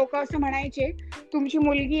उलट लोक असं म्हणायचे, तुमची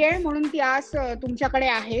मुलगी आहे म्हणून ती आज तुमच्याकडे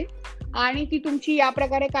आहे आणि ती तुमची या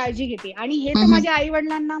प्रकारे काळजी घेते. आणि हे तर माझ्या आई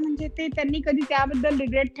वडिलांना म्हणजे ते त्यांनी कधी त्याबद्दल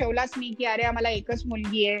रिग्रेट ठेवलाच नाही की अरे आम्हाला एकच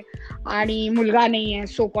मुलगी आहे आणि मुलगा नाही आहे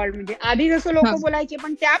सो कॉल्ड. म्हणजे आधी जसं लोक बोलायचे,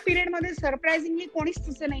 पण त्या पिरियड मध्ये सरप्राइझिंगली कोणीच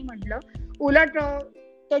तसं नाही म्हटलं. उलट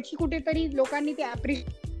त्याची कुठेतरी लोकांनी ते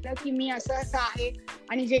अप्रिशिएट की मी असं असं आहे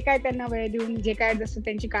आणि जे काय त्यांना वेळ देऊन जे काय जसं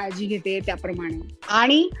त्यांची काळजी घेते त्याप्रमाणे.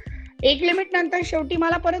 आणि एक लिमिट नंतर शेवटी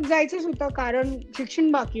मला परत जायचंच होतं, कारण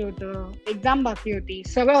शिक्षण बाकी होतं, एक्झाम बाकी होती,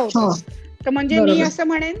 सगळं होतं. तर म्हणजे मी असं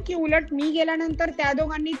म्हणेन की उलट मी गेल्यानंतर त्या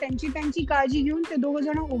दोघांनी त्यांची काळजी घेऊन ते 2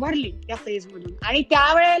 जण उभारले त्या फेज मधून. आणि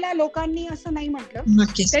त्यावेळेला लोकांनी असं नाही म्हटलं.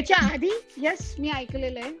 त्याच्या आधी येस मी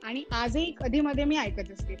ऐकलेलं आहे आणि आजही कधी मध्ये मी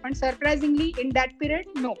ऐकत असते, पण surprisingly in that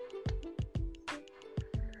period no.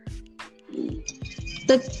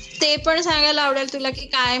 तर ते पण सांगायला आवडेल तुला की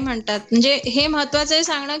काय म्हणतात. म्हणजे हे महत्वाचं आहे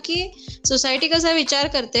सांगणं की सोसायटी कसा विचार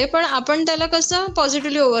करते, पण आपण त्याला कसं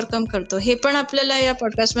पॉझिटिव्हली ओव्हरकम करतो, हे पण आपल्याला या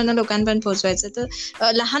पॉडकास्ट मधून लोकांपर्यंत पोहोचवायचं.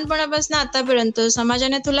 तर लहानपणापासून आतापर्यंत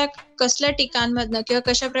समाजाने तुला कसल्या ठिकाणमधनं किंवा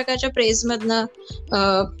कशा प्रकारच्या प्रेज मधनं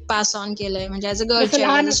पास ऑन केलंय, म्हणजे as a girl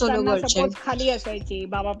child, as a solo girl child? खाली असायची,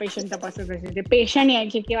 बाबा पेशंट तपासत असायचे, पेशंट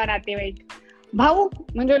यायचे किंवा नातेवाईक. भाऊ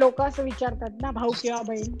म्हणजे लोक असं विचारतात ना, भाऊ किंवा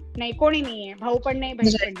बहीण नाही, कोणी नाहीये, भाऊ पण नाही,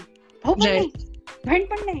 बहीण पण नाही, भाऊ पण नाही, बहीण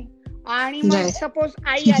पण नाही. आणि मग सपोज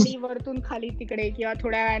आई आली वरतून खाली तिकडे किंवा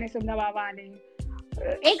थोड्या वेळाने समजा बाबा आले,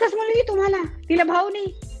 एकच मुलगी तुम्हाला, तिला भाऊ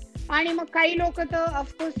नाही. आणि मग काही लोक तर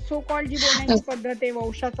ऑफकोर्स सो कॉल्ड जी बोलण्याची पद्धत आहे,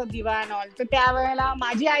 वंशाचा दिवा अँड ऑल, तर त्यावेळेला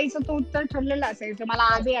माझ्या आईचं तो उत्तर ठरलेलं असायचं. मला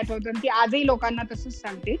आजही आठवतं आणि ती आजही लोकांना तसंच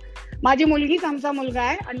सांगते, माझी मुलगीच आमचा मुलगा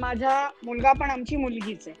आहे आणि माझा मुलगा पण आमची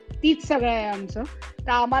मुलगीच आहे, तीच सगळं आहे आमचं.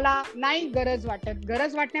 तर आम्हाला नाही गरज वाटत,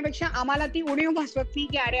 गरज वाटण्यापेक्षा आम्हाला ती उणीव भासवत नाही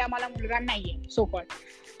की अरे आम्हाला मुलगा नाहीये सो कॉल्ड.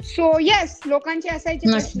 सो येस लोकांचे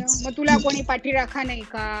असायचे प्रश्न, मग तुला कोणी पाठीराखा नाही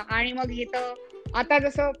का? आणि मग येतं आता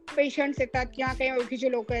जसं पेशंट्स येतात किंवा काही ओळखीचे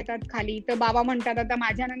लोक येतात खाली, तर बाबा म्हणतात आता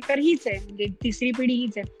माझ्या नंतर हीच आहे, म्हणजे 3री पिढी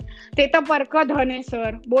हीच आहे. ते तर परक धन आहे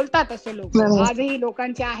सर, बोलतात असं लोक, आजही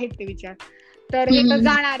लोकांचे आहेत ते विचार. तर हे तर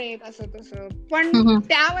जाणार आहेत असं तसं. पण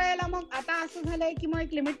त्यावेळेला मग आता असं झालंय की मग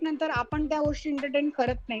एक लिमिट नंतर आपण त्या गोष्टी एंटरटेन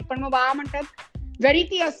करत नाही. पण मग बाबा म्हणतात जरी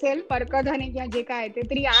ती असेल परकधने किंवा जे काय ते,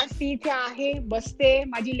 तरी आज ती इथे आहे, बसते,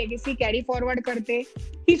 माझी लेगेसी कॅरी फॉरवर्ड करते,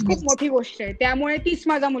 हीच खूप मोठी गोष्ट आहे, त्यामुळे तीच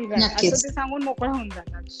माझा मुलगा आहे असं ते सांगून मोकळं होऊन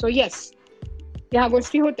जातात. सो येस ह्या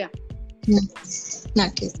गोष्टी होत्या.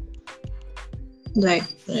 नक्कीच.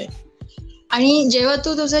 राईट. आणि जेव्हा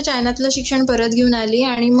तू तुझं चायनातलं शिक्षण परत घेऊन आली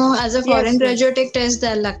आणि मग ऍज अ फॉरेन ग्रॅज्युएट एक टेस्ट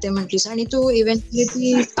द्यायला लागते म्हटलीस आणि तू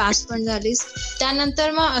इव्हेंच्युअली पास पण झालीस,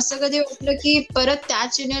 त्यानंतर मग असं कधी वाटलं की परत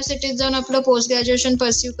त्याच युनिव्हर्सिटीत जाऊन आपलं पोस्ट ग्रॅज्युएशन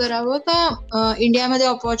परस्यू करावं, का इंडियामध्ये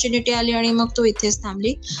ऑपॉर्च्युनिटी आली आणि मग तू इथेच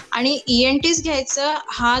थांबली? आणि ENTs घ्यायचं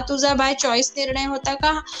हा तुझा बाय चॉईस निर्णय होता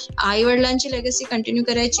का आई वडिलांची लेगसी कंटिन्यू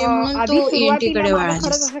करायची म्हणून तू ENT कडे वळालीस?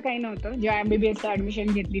 खरंच असं काही नव्हतं. जेव्हा MBBS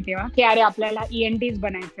ऍडमिशन घेतली तेव्हा की अरे आपल्याला ENTs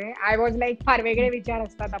बनायचंय. आय वॉज लाईक फार वेगळे विचार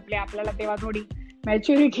असतात आपल्याला तेव्हा थोडी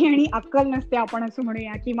मॅच्युरिटी आणि अक्कल नसते, आपण असं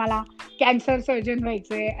म्हणूया की मला कॅन्सर सर्जन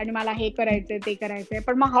व्हायचंय आणि मला हे करायचंय ते करायचंय.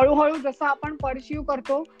 पण मग हळूहळू जसं आपण परस्यू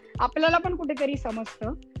करतो आपल्याला पण कुठेतरी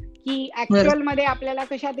समजतं की ऍक्च्युअल मध्ये आपल्याला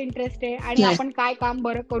कशात इंटरेस्ट आहे आणि आपण काय काम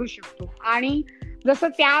बरं करू शकतो. आणि जसं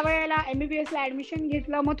त्यावेळेला MBBS ला ऍडमिशन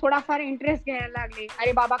घेतलं, मग थोडाफार इंटरेस्ट घ्यायला लागले.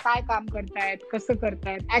 अरे बाबा काय काम करतायत, कसं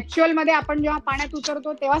करतायत. ऍक्च्युअल मध्ये आपण जेव्हा पाण्यात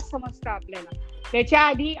उतरतो तेव्हाच समजतं आपल्याला. त्याच्या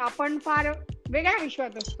आधी आपण फार वेगळ्या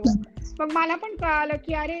विश्वात असतो. मग मला पण कळालं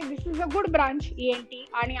की अरे दिस is a good branch ENT,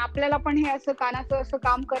 आणि आपल्याला पण हे असं कानाचं असं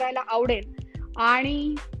काम करायला आवडेल.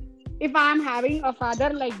 आणि if I am having a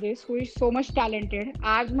father like this who is so much talented,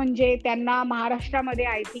 आज म्हणजे त्यांना महाराष्ट्रामध्ये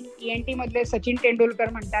आय थिंक ENT मधले सचिन तेंडुलकर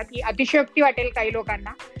म्हणतात, ही अतिशयोक्ती वाटेल काही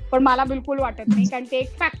लोकांना, पण मला बिलकुल वाटत नाही, कारण ते एक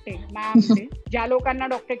फॅक्ट आहे माझ्यामध्ये. ज्या लोकांना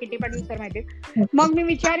डॉक्टर किटी पाटील सर माहिती. मग मी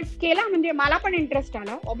विचार केला, म्हणजे मला पण इंटरेस्ट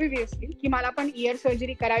आला ऑब्व्हियसली, की मला पण इयर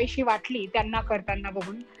सर्जरी करावीशी वाटली त्यांना करताना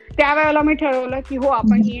बघून. त्यावेळेला मी ठरवलं की हो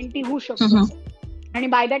आपण ENT होऊ शकतो. आणि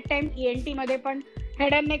बाय दॅट टाइम ENT मध्ये पण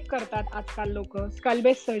हेड अँड नेक करतात आजकाल लोक, स्कल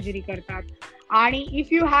बेस सर्जरी करतात. आणि if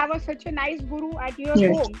you have a such a nice Guru at your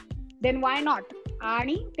home, then why not.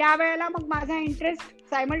 आणि त्यावेळेला मग माझा इंटरेस्ट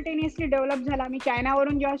सायमल्टेनियसली डेव्हलप झाला. मी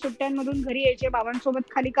चायनावरून जेव्हा सुट्ट्यांमधून घरी यायचे,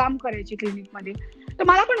 बाबांसोबत खाली काम करायचे क्लिनिकमध्ये, तर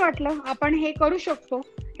मला पण वाटलं आपण हे करू शकतो,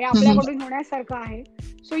 हे आपल्याकडून होण्यासारखं आहे.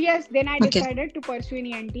 So yes, then I decided to pursue in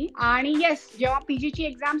ENT. आणि येस, जेव्हा PGची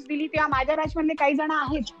एक्झाम्स दिली तेव्हा माझ्या बॅचमधले काही जण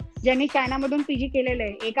आहेत ज्यांनी चायनामधून PG केलेलं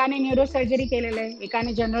आहे. एकाने न्यूरो सर्जरी केलेलं आहे,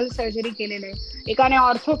 एकाने जनरल सर्जरी केलेलं आहे, एकाने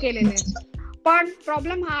ऑर्थो केलेलं आहे. पण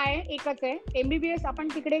प्रॉब्लेम हा आहे, एकच आहे, MBBS आपण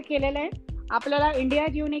तिकडे केलेलं आहे, आपल्याला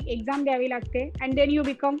इंडियात येऊन एक एक्झाम द्यावी लागते, and then you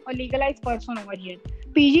become a legalise person over here.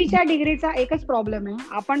 PGच्या डिग्रीचा एकच प्रॉब्लेम आहे,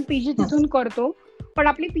 आपण PG तिथून करतो, पण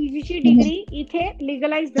आपली PGची डिग्री इथे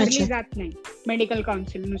लिगलाइज धरली जात नाही मेडिकल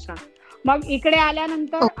काउन्सिलनुसार. मग इकडे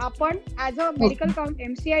आल्यानंतर आपण ऍज अ मेडिकल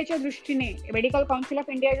MCIच्या दृष्टीने, मेडिकल काउन्सिल ऑफ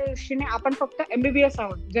इंडियाच्या दृष्टीने आपण फक्त MBBS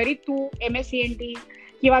आहोत, जरी तू MS ENT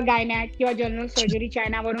किंवा गायनॅक किंवा जनरल सर्जरी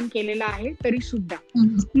चायनावरून केलेला आहे तरी सुद्धा.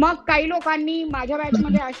 मग काही लोकांनी, माझ्या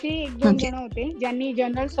बॅचमध्ये असे 1-2 जण होते ज्यांनी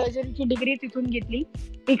जनरल सर्जरीची डिग्री तिथून घेतली,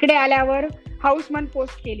 इकडे आल्यावर हाऊसमन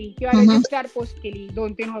पोस्ट केली किंवा रजिस्ट्रार पोस्ट केली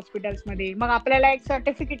 2-3 हॉस्पिटल्समध्ये. मग आपल्याला एक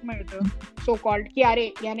सर्टिफिकेट मिळतं सो कॉल्ड, की अरे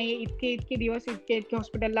याने इतके दिवस इतके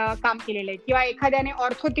हॉस्पिटलला काम केलेलं आहे. किंवा एखाद्याने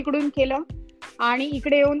ऑर्थो तिकडून केलं आणि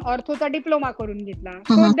इकडे येऊन ऑर्थोचा डिप्लोमा करून घेतला,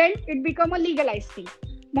 so then it become a legalise thing.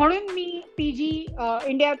 म्हणून मी PG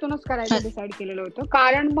इंडियातूनच करायचं डिसाईड केलेलं होतं,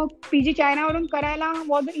 कारण मग PG चायनावरून करायला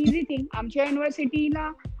वॉज अ इझी थिंग. आमच्या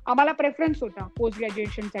युनिव्हर्सिटीला आम्हाला प्रेफरन्स होता पोस्ट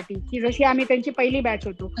ग्रॅज्युएशनसाठी, की जशी आम्ही त्यांची पहिली बॅच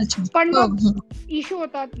होतो. पण मग इश्यू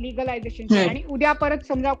होतात लिगलायझेशनचे. आणि उद्या परत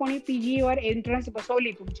समजा कोणी PG वर एंट्रन्स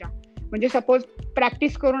बसवली तुमच्या, म्हणजे सपोज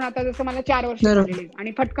प्रॅक्टिस करून आता जसं मला 4 वर्ष झालेली,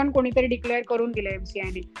 आणि फटकन कोणीतरी डिक्लेअर करून दिलं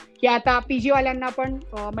MCIने की आता PG वाल्यांना पण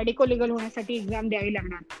मेडिको लिगल होण्यासाठी एक्झाम द्यावी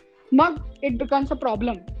लागणार, मग इट बिकम्स अ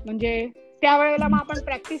प्रॉब्लेम. म्हणजे त्यावेळेला मग आपण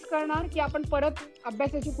प्रॅक्टिस करणार की आपण परत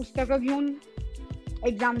अभ्यासाची पुस्तकं घेऊन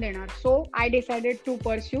एक्झाम देणार. So I decided to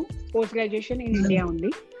pursue post graduation in India only.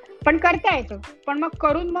 पण करता येतं, पण मग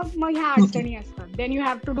करून मग ह्या अडचणी असतात. Then you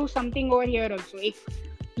have to do something over here also. एक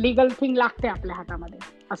लिगल थिंग लागते आपल्या हातामध्ये,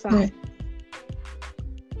 असं आहे.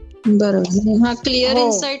 बरोबर. हा क्लिअर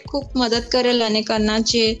इनसाइट खूप मदत करेल अनेकांना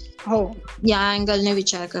जे या अँगलने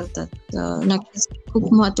विचार करतात. नक्कीच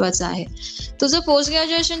खूप महत्वाचं आहे. तुझं पोस्ट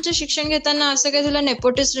ग्रॅज्युएशनचं शिक्षण घेताना असं काही तुला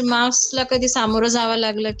नेपोटिस्ट रिमार्क्सला कधी सामोरं जावं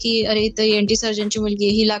लागलं की अरे इथं ENT सर्जनची मुलगी,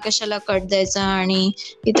 हिला कशाला कट द्यायचा, आणि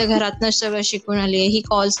इथं घरातनं सगळं शिकून आली, ही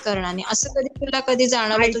कॉल्स करणार नाही, असं कधी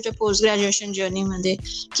जाणवलं तुझ्या पोस्ट ग्रॅज्युएशन जर्नी मध्ये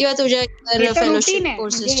किंवा तुझ्या फेलोशिप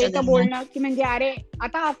कोर्सेसच्या दरम्यान? बोलणं की म्हणजे अरे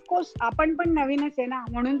आता ऑफकोर्स आपण पण नवीनच आहे ना,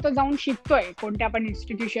 म्हणून तो जाऊन शिकतोय कोणत्या पण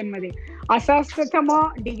इन्स्टिट्यूशन मध्ये, असं असतं. तर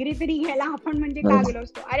मग डिग्री तरी घ्यायला आपण म्हणजे का गेलो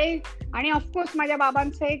असतो. अरे आणि ऑफकोर्स माझ्या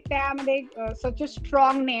बाबांचं एक त्यामध्ये सच अ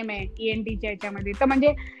स्ट्रॉंग नेम आहे ENTच्या याच्यामध्ये, तर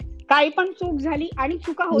म्हणजे काही पण चूक झाली, आणि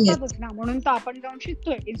चुका होतातच ना, म्हणून तर आपण जाऊन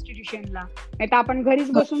शिकतोय इन्स्टिट्यूशनला. नाही तर आपण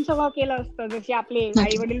घरीच बसून सगळं केलं असतं. जसे आपले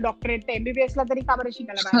आई वडील डॉक्टर आहेत, तर MBBS ला तरी का बरं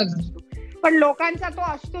शिकायला बाहेर असतो. पण लोकांचा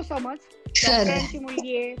तो असतो समज, डॉक्टरांची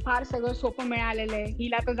मुलगी आहे, फार सगळं सोपं मिळालेलं आहे,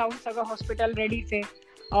 हिला तर जाऊन सगळं हॉस्पिटल रेडीच आहे,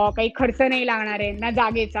 काही खर्च नाही लागणार आहे, ना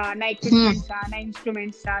जागेचा, ना इक्विपमेंटचा, ना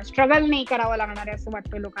इन्स्ट्रुमेंट्सचा, स्ट्रगल नाही करावं लागणार आहे असं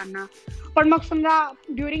वाटतं लोकांना. पण मग समजा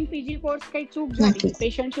ड्युरिंग PG कोर्स काही चूक झाली,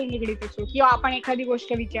 पेशंटशी निगडीत असो, किंवा आपण एखादी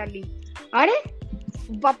गोष्ट विचारली, अरे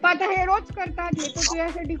पप्पा तर हे रोज करतात, हे तर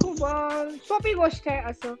तुझ्यासाठी खूप सोपी गोष्ट आहे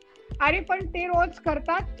असं, अरे पण ते रोज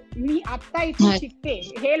करतात, मी आता इथे शिकते,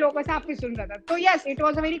 हे लोक साफिसून जातात. तो yes, it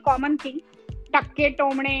was a very common thing. टक्के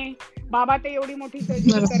टोमणे, बाबा ते एवढी मोठी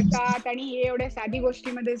सर्जरी करतात आणि हे एवढ्या साधी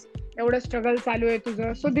गोष्टीमध्ये एवढं स्ट्रगल चालू आहे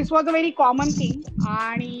तुझं. So this was a very common thing.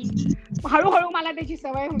 आणि हळूहळू मला त्याची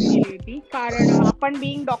सवय होऊन गेली होती. कारण आपण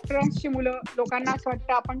बिईंग डॉक्टरांची मुलं, लोकांना असं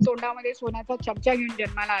वाटतं आपण तोंडामध्ये सोन्याचा चमचा घेऊन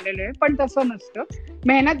जन्माला आलेलो आहे, पण तसं नसतं.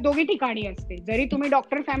 मेहनत दोघी ठिकाणी असते. जरी तुम्ही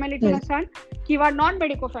डॉक्टर फॅमिलीतून असाल किंवा नॉन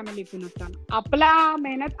मेडिको फॅमिलीतून असाल, आपला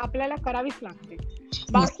मेहनत आपल्याला करावीच लागते.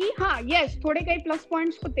 बाकी येस, थोडे काही प्लस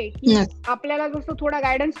पॉइंट्स होते की आपल्याला जसं थोडा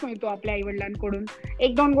गायडन्स मिळतो आपल्या आई वडिलांकडून,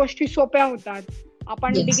 1-2 गोष्टी सोप्या होतात.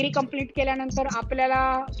 आपण डिग्री कंप्लीट केल्यानंतर आपल्याला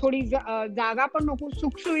थोडी जागा पण नको,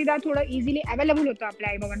 सुखसुविधा थोडं इझिली अवेलेबल होतं आपल्या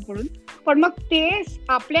आई बाबांकडून. पण मग तेच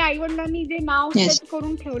आपल्या आई वडिलांनी जे नाव सेट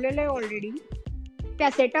करून ठेवलेलं आहे ऑलरेडी, त्या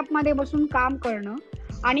सेटअप मध्ये बसून काम करणं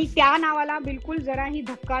आणि त्या नावाला बिलकुल जराही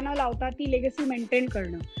धक्का न लावता ती लेगसी मेंटेन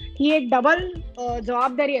करणं, ही एक डबल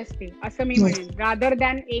जबाबदारी असते असं मी म्हणेन, रादर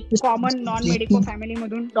दॅन एक कॉमन नॉन मेडिको फॅमिली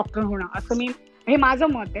मधून डॉक्टर होणं, असं हे माझं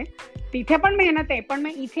मत आहे. तिथे पण मेहनत आहे, पण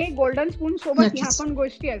मग इथे गोल्डन स्पून सोबत ह्या पण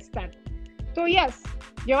गोष्टी असतात. तो यस,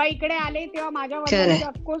 जेव्हा इकडे आले तेव्हा माझ्या वडिलांची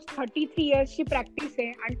ऑफकोर्स 33 इयर्सची प्रॅक्टिस आहे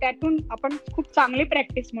आणि त्यातून आपण खूप चांगली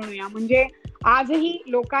प्रॅक्टिस म्हणूया. म्हणजे आजही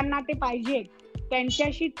लोकांना ते पाहिजे,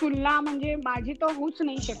 त्यांच्याशी तुलना म्हणजे माझी तर होऊच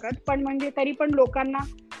नाही शकत, पण म्हणजे तरी पण लोकांना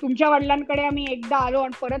तुमच्या वडिलांकडे आम्ही एकदा आलो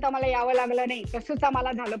आणि परत आम्हाला यावं लागलं नाही, तसंच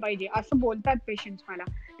आम्हाला झालं पाहिजे असं बोलतात पेशंट्स मला.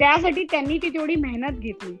 त्यासाठी त्यांनी ती तेवढी मेहनत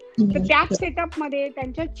घेतली. तर त्याच सेटअप मध्ये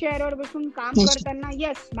त्यांच्याच चेअरवर बसून काम करताना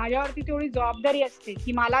यस, माझ्यावरती तेवढी जबाबदारी असते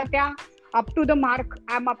की मला त्या अप टू द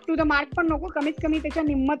मार्क पण नको, कमीत कमी त्याच्या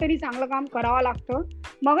निम्म तरी चांगलं काम करावं लागतं.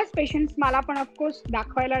 मगच पेशंट्स मला पण ऑफकोर्स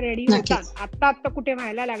दाखवायला रेडी होतात. आत्ता कुठे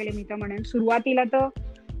व्हायला लागले मी तर म्हणेन. सुरुवातीला तर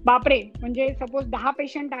बापरे, म्हणजे सपोज 10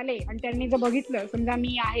 पेशंट आले आणि त्यांनी जर बघितलं, समजा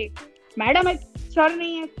मी आहे, मॅडम आहेत, सर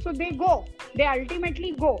नाही आहेत, so they ultimately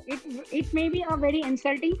go. It may be a very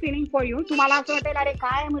insulting feeling for you. तुम्हाला असं वाटेल अरे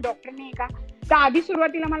काय मी डॉक्टर नाही का. तर आधी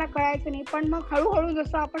सुरुवातीला मला कळायचं नाही, पण मग हळूहळू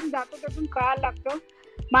जसं आपण जातो त्यातून कळायला लागतं.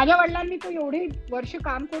 माझ्या वडिलांनी तो एवढे वर्ष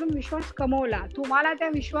काम करून विश्वास कमवला, तुम्हाला त्या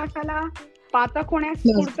विश्वासाला पातक होण्यास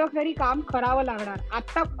पुढचं तरी काम करावं लागणार.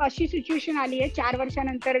 आता अशी सिच्युएशन आली आहे 4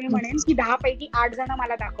 वर्षानंतर मी म्हणेन की 10 पैकी 8 जण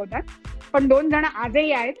मला दाखवतात, पण 2 जण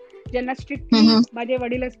आजही आहेत ज्यांना स्ट्रिक्टली माझे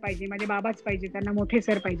वडीलच पाहिजे, माझे बाबाच पाहिजे, त्यांना मोठे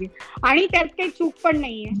सर पाहिजे. आणि त्यात काही चूक पण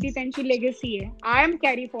नाहीये, ती त्यांची लेगसी आहे. I am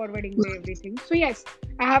carry forwarding everything. So yes,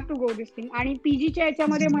 I have to go this thing. आणि पीजीच्या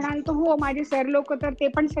याच्यामध्ये म्हणाल तर हो, माझे सर लोक तर ते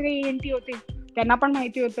पण सगळे ENT होते, त्यांना पण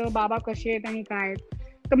माहिती होतं बाबा कसे आहेत आणि काय.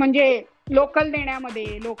 तर म्हणजे लोकल देण्यामध्ये,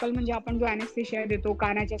 लोकल म्हणजे आपण जो अॅनेस्थेशिया देतो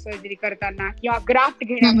कानाच्या सर्जरी करताना किंवा ग्राफ्ट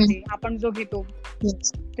घेण्यामध्ये आपण जो घेतो,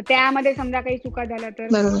 तर त्यामध्ये समजा काही चुका झाल्या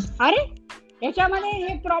तर अरे याच्यामध्ये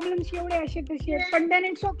हे प्रॉब्लेम्स एवढे असे तसे, पण देन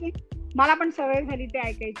इट्स ओके. मला पण सवय झाली ते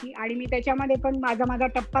ऐकायची आणि मी त्याच्यामध्ये पण माझा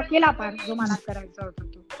टप्पा केला पार जो मला करायचा होता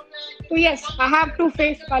तो. So yes, I have to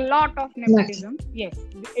face a lot of nepotism. Yes,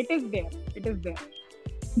 it is there.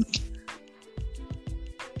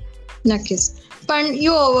 नक्कीच. पण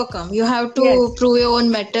you overcome. You have to prove your own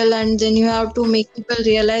mettle, and then you have to make people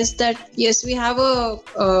realize that yes, we have a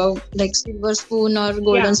like silver spoon or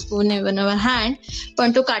golden spoon in our hand.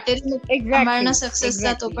 पण तो काटेरी सांभाळणं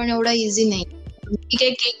सक्सेसचा तो पण एवढा easy नाही.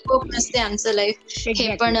 काही cake pop नसते आमचं लाईफ,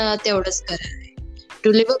 हे पण तेवढंच करा.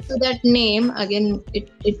 To live up to that name, again,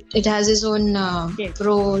 it has its own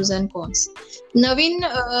pros and cons. Naveen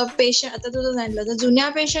patient, आता तुझं सांगितलं तर जुन्या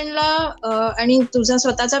पेशंटला आणि तुझा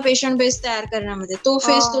स्वतःचा पेशंट बेस तयार करण्यामध्ये तो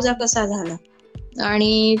फेज तुझा कसा झाला.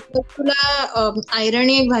 आणि तुला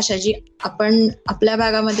ऐरणी एक भाषा जी आपण आपल्या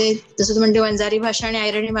भागामध्ये जसं तू म्हणते वंजारी भाषा आणि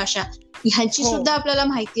ऐरणी भाषा ह्याची सुद्धा आपल्याला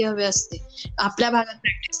माहिती हवी असते आपल्या भागात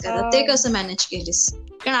प्रॅक्टिस करायला, ते कसं मॅनेज केलीस.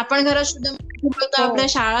 कारण आपण घरात सुद्धा बोलतो, आपल्या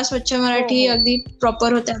शाळा स्वच्छ मराठी अगदी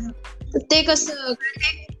प्रॉपर होत्या, तर ते कसं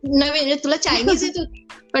नवीन, तुला चायनीज येत होती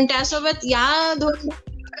पण त्यासोबत या दोन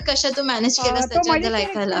कशा तू मॅनेज केलास त्याच्याबद्दल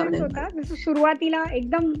ऐकायला आवडेल. जसं सुरुवातीला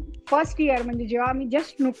एकदम फर्स्ट इयर म्हणजे जेव्हा मी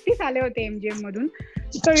जस्ट नुकतीच आले होते MGM मधून,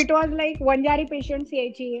 so it was like Vanjari patients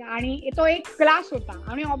यायची आणि तो एक क्लास होता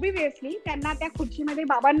आणि ऑब्व्हियसली त्यांना त्या खुर्चीमध्ये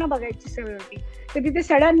बाबांना बघायची सवय होती. तर तिथे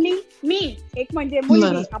सडनली मी एक म्हणजे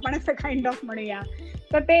मुलगी, आपण असं काइंड ऑफ म्हणूया,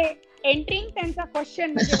 तर ते एंट्रिंग त्यांचा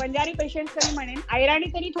क्वेश्चन म्हणजे वंजारी पेशंट्स तरी म्हणेन,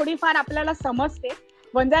 ऐराणी तरी थोडीफार आपल्याला समजते,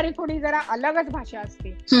 वंजारी थोडी जरा अलगच भाषा असते.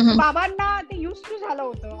 बाबांना ते युज टू झालं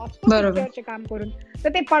होतं ऑफकोर्स काम करून, तर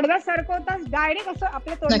ते पडदा सरकवताच डायरेक्ट असं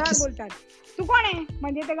आपल्या तोंडावर बोलतात, तू कोण आहे,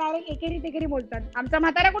 म्हणजे ते डायरेक्ट एकेरी तेकेरी बोलतात. आमचा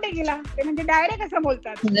म्हातारा कुठे गेला, ते म्हणजे डायरेक्ट असं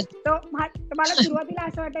बोलतात. तर मला सुरुवातीला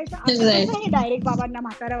असं वाटायचं डायरेक्ट बाबांना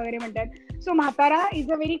म्हातारा वगैरे म्हणतात. सो म्हातारा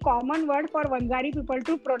is a very common word for Vanjari people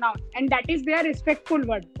to pronounce and that is there respectful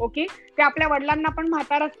word. Okay, ते आपल्या वडिलांना पण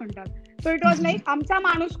म्हाताराच म्हणतात. सो इट वॉज लाईक आमचा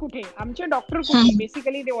माणूस कुठे, आमचे डॉक्टर कुठे,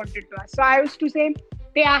 basically they wanted to ask. So I used to से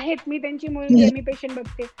ते आहेत, मी त्यांची मुलगी आहे, मी पेशंट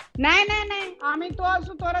बघते, नाही नाही नाही आम्ही तो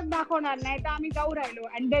असू तरच दाखवणार, नाही तर आम्ही जाऊ राहिलो,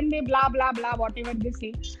 and then they blah blah blah what ever दे से.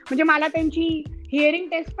 म्हणजे मला त्यांची हिअरिंग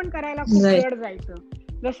टेस्ट पण करायला खूप जड जायचं.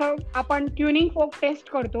 जसं आपण ट्युनिंग फोक टेस्ट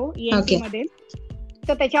करतो ENT मध्ये,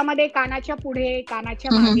 तर त्याच्यामध्ये कानाच्या पुढे,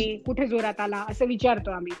 कानाच्या मागे कुठे जोरात आला असं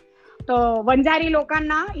विचारतो आम्ही. तर वंजारी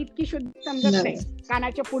लोकांना इतकी शुद्ध समजत नाही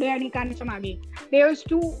कानाच्या पुढे आणि कानाच्या मागे. दे use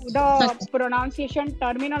to the pronunciation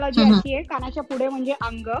terminology अशी आहे, कानाच्या पुढे म्हणजे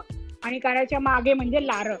अंग आणि कानाच्या मागे म्हणजे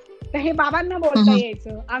लार. तर हे बाबांना बोलता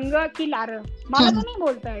यायचं अंग की लार, मला तर नाही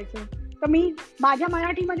बोलता यायचं. तर मी माझ्या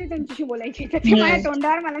मराठीमध्ये त्यांच्याशी बोलायची, तर ते माझ्या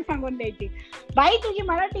तोंडावर मला सांगून द्यायची, बाई तुझी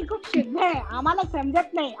मराठी खूप शुद्ध आहे, आम्हाला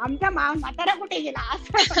समजत नाही, आमचा म्हातारा कुठे गेला,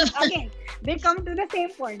 असं. Again they come to the same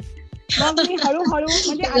point. मग मी हळूहळू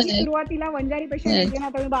म्हणजे आधी सुरुवातीला वंजारी पेशंट होते ना,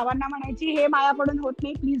 तर मी बाबांना म्हणायची हे माझ्याकडून होत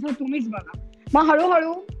नाही, प्लीज हे तुम्हीच बघा. मग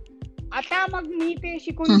हळूहळू आता मग मी ते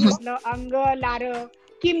शिकून घेतलं, अंग लार,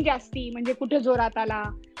 किम जास्ती म्हणजे कुठे जोरात आला,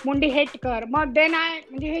 मुंडी हेट कर, मग देन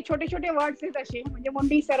म्हणजे हे छोटे छोटे वर्ड्स आहेत असे, म्हणजे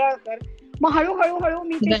मुंडी सरळ कर. मग हळूहळू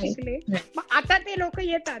मी ते शिकले. मग आता ते लोक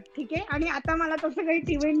येतात, ठीक आहे, आणि आता मला तसं काही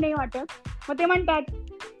टिविड नाही वाटत. मग ते म्हणतात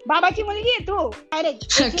बाबाची मुलगी आहे तू,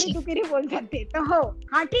 डायरेक्ट तुकिरी बोलतात ते, तर हो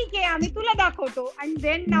हा ठीक आहे आम्ही तुला दाखवतो. And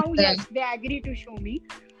then now yes they agree to show मी.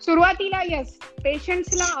 सुरुवातीला येस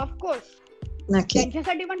पेशंट्सला ऑफकोर्स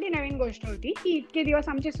त्यांच्यासाठी पण ती नवीन गोष्ट होती की इतके दिवस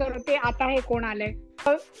आमचे सर होते, आता हे कोण आलंय.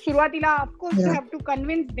 सुरुवातीला of course you have to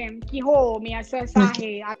convince them की हो मी असं असं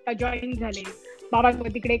आहे, आता जॉईन झाले,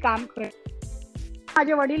 बाबांसोबत तिकडे काम कर.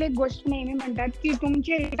 माझे वडील एक गोष्ट नेहमी म्हणतात की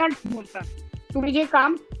तुमचे रिझल्ट बोलतात, तुम्ही जे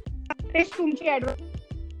काम तेच तुमची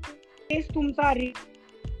तेच तुमचा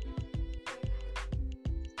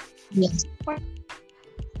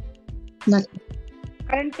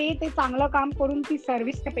कारण ते चांगलं काम करून ती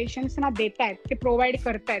सर्व्हिस त्या पेशंट्सना देतायत, ते प्रोव्हाइड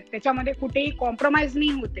करतायत, त्याच्यामध्ये कुठेही कॉम्प्रोमाइज नाही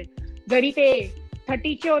होते. जरी ते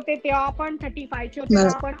 30चे होते तेव्हा पण, 35चे होते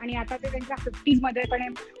तेव्हा पण, आणि आता ते त्यांच्या 50s मध्ये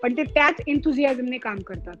पण ते त्याच एन्थुझियाझमने काम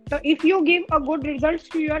करतात. तर if you give a good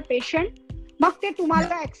result to your patient, मग ते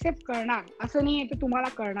तुम्हाला ऍक्सेप्ट करणार, असं नाही ते तुम्हाला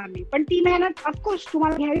करणार नाही, पण ती मेहनत ऑफकोर्स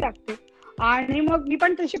तुम्हाला घ्यावी लागते. आणि मग मी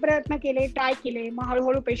पण तसे प्रयत्न केले, ट्राय केले. मग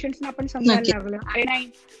हळूहळू पेशंट्सना पण समजायला लागलं, अरे नाही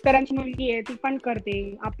सरांची मुलगी आहे ती पण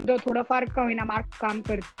करते, आपलं थोडंफार का होईना मार्क काम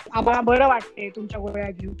करते, आम्हाला बरं वाटते तुमच्या गोळ्या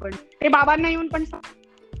घेऊन. पण ते बाबांना येऊन पण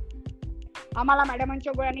आम्हाला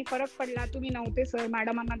मॅडमांच्या गोळ्यांनी फरक पडला, तुम्ही नव्हते सर,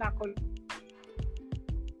 मॅडमांना दाखवलं,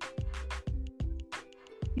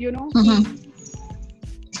 यु नो.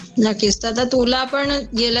 नक्कीच. आता तुला पण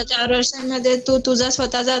गेल्या 4 वर्षांमध्ये तू तुझा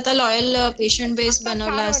स्वतःचा आता लॉयल पेशंट बेस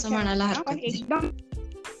बनवला असं म्हणायला हरकत नाही. एकदम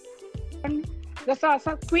पण जसं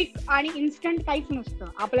असं क्विक आणि इन्स्टंट काहीच नसतं,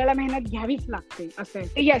 आपल्याला मेहनत घ्यावीच लागते असं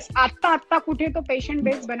आहे. येस, आता कुठे तो पेशंट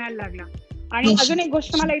बेस बनायला लागला. आणि अजून एक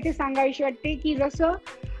गोष्ट मला इथे सांगावीशी वाटते की जसं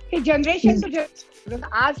हे जनरेशन टू जनरेशन,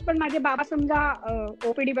 आज पण माझे बाबा समजा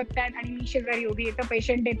ओपीडी बघतायत आणि मी शेजारी उभी आहे, तर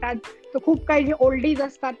पेशंट येतात, तर खूप काही जे ओल्डीज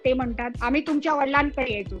असतात ते म्हणतात आम्ही तुमच्या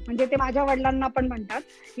वडिलांकडे यायचो, म्हणजे ते माझ्या वडिलांना पण म्हणतात.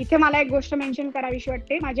 इथे मला एक गोष्ट मेन्शन करावीशी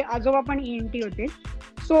वाटते, माझे आजोबा पण ENT होते.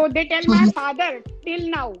 So they tell my father till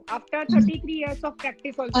now after 33 years of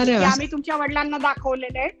practice also की आम्ही तुमच्या वडिलांना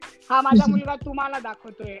दाखवलेलं आहे, हा माझा मुलगा तुम्हाला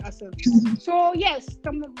दाखवतोय असं. सो येस,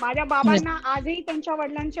 माझ्या बाबांना आजही त्यांच्या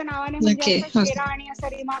वडिलांच्या नावाने म्हणजे शेरा आणि असा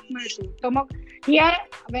रिमार्क मिळतो. तर मग here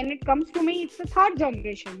Wien it comes to me it's a third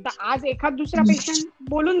generation. तर आज एखाद दुसरा पेशंट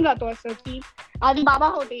बोलून जातो असं की आधी बाबा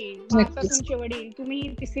होते, आता तुमचे वडील, तुम्ही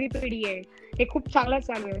तिसरी पिढी आहे, हे खूप चांगलं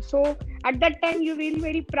चालू आहे. So at that time you will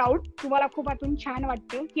very proud, तुम्हाला खूप आतून छान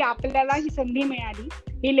वाटतं की आपल्याला ही संधी मिळाली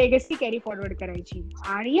ही लेगसी कॅरी फॉरवर्ड करायची.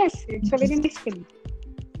 आणि yes, it's a very nice feeling.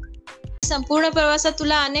 संपूर्ण प्रवासात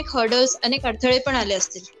तुला अनेक हर्डल्स, अनेक अडथळे पण आले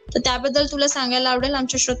असतील, तर त्याबद्दल तुला सांगायला आवडेल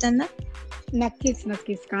आमच्या श्रोत्यांना? नक्कीच,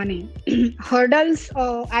 का नाही. Hurdles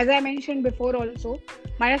as I mention before also,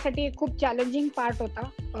 माझ्यासाठी एक खूप चॅलेंजिंग पार्ट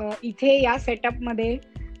होता इथे या सेटअपमध्ये,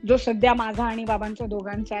 जो सध्या माझा आणि बाबांच्या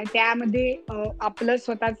दोघांचा आहे, त्यामध्ये आपलं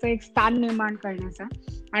स्वतःचं एक स्थान निर्माण करण्याचा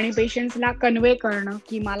आणि पेशंट्सला कन्वे करणं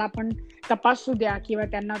की मला पण तपासू द्या किंवा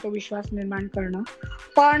त्यांना तो विश्वास निर्माण करणं.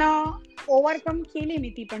 पण ओव्हरकम केली मी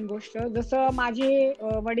ती पण गोष्ट. जसं माझे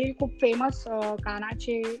वडील खूप फेमस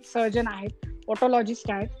कानाचे सर्जन आहेत,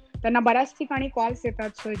 ओटोलॉजिस्ट आहेत, त्यांना बऱ्याच ठिकाणी कॉल्स येतात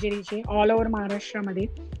सर्जरीचे ऑल ओव्हर महाराष्ट्रामध्ये.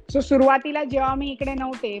 सो सुरुवातीला जेव्हा मी इकडे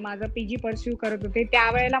नव्हते, माझं PG परस्यू करत होते,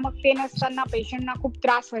 त्यावेळेला मग ते नसताना पेशंटना खूप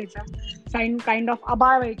त्रास व्हायचा, काइंड ऑफ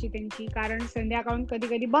आबाळ व्हायची त्यांची, कारण संध्याकाळून कधी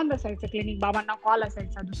कधी बंद असायचं क्लिनिक, बाबांना कॉल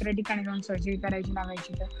असायचा दुसऱ्या ठिकाणी जाऊन सर्जरी करायची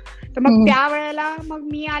लागायची. तर मग त्यावेळेला मग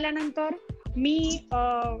मी आल्यानंतर मी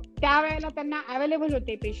त्यावेळेला त्यांना अवेलेबल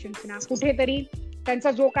होते पेशंट्सना, कुठेतरी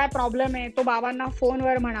त्यांचा जो काय प्रॉब्लेम आहे तो बाबांना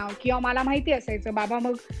फोनवर म्हणावं, किंवा मला माहिती असायचं बाबा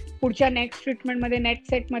मग पुढच्या नेक्स्ट ट्रीटमेंटमध्ये नेक्स्ट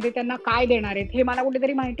सेटमध्ये त्यांना काय देणार आहेत हे मला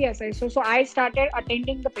कुठेतरी माहिती असायचं. So I started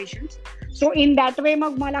attending the patients. So in that way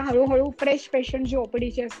मग मला हळूहळू फ्रेश पेशंट जे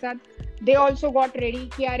ओपीडीचे असतात दे ऑल्सो गॉट रेडी,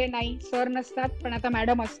 की अरे नाही सर नसतात पण आता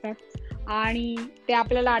मॅडम असतात आणि ते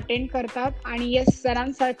आपल्याला अटेंड करतात आणि येस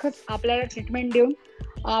सरांसारखंच आपल्याला ट्रीटमेंट देऊन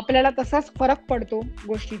आपल्याला तसाच फरक पडतो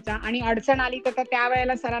गोष्टीचा. आणि अडचण आली तर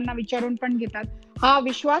त्यावेळेला सरांना विचारून पण घेतात. हा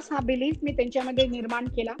विश्वास, हा बिलीफ मी त्यांच्यामध्ये निर्माण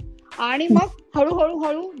केला आणि मग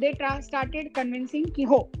हळूहळू दे स्टार्टेड कन्व्हिन्सिंग की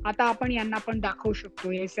हो आता आपण यांना पण दाखवू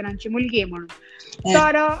शकतो हे सरांची मुलगी आहे म्हणून.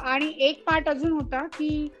 तर आणि एक पार्ट अजून होता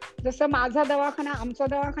की जसं माझा दवाखाना, आमचा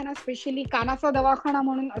दवाखाना स्पेशली कानाचा दवाखाना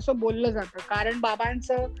म्हणून असं बोललं जातं, कारण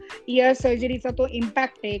बाबांचं इयर सर्जरीचा तो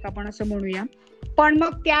इम्पॅक्ट आहे एक आपण असं म्हणूया. पण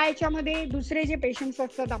मग त्या याच्यामध्ये दुसरे जे पेशंट्स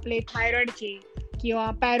असतात आपले थायरॉइडचे किंवा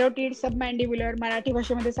पॅरोटिड सबमॅन्डिब्युलर, मराठी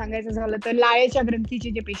भाषेमध्ये सांगायचं झालं तर लाळेच्या ग्रंथीचे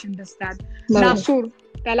जे पेशंट असतात, नासूर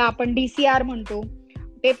त्याला आपण DCR म्हणतो,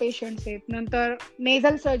 ते पेशंट्स आहेत. नंतर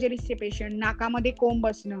नेझल सर्जरीचे पेशंट, नाकामध्ये कोंब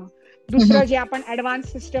बसणं. दुसरं जे आपण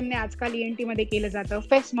ऍडव्हान्स सिस्टमने आजकाल ENT मध्ये केलं जातं,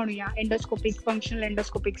 फेस म्हणूया, endoscopic, functional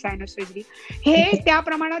endoscopic sinus surgery, हे त्या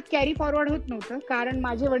प्रमाणात कॅरी फॉरवर्ड होत नव्हतं कारण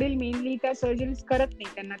माझे वडील मेनली त्या सर्जरीज करत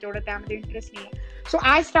नाही, त्यांना तेवढं त्यामध्ये इंटरेस्ट नाही. So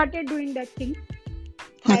I started doing that thing.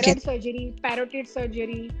 Thyroid surgery, parotid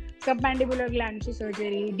surgery, submandibular ग्लँडची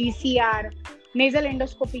surgery, DCR, nasal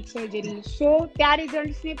endoscopic surgery. So त्या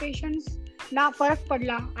रिझल्ट्सने पेशंट्स ना फरक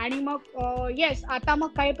पडला. आणि मग येस आता मग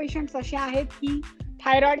काही पेशंट्स असे आहेत की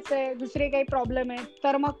थायरॉइडचे दुसरे काही प्रॉब्लेम आहेत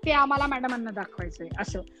तर मग ते आम्हाला मॅडमांना दाखवायचंय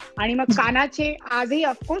असं. आणि मग कानाचे आजही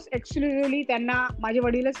ऑफकोर्स एक्सक्लुझिव्हली त्यांना माझे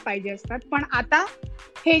वडीलच पाहिजे असतात, पण आता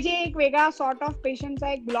हे जे एक वेगळा सॉर्ट ऑफ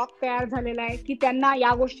पेशंटचा एक ब्लॉक तयार झालेला आहे की त्यांना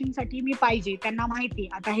या गोष्टींसाठी मी पाहिजे, त्यांना माहिती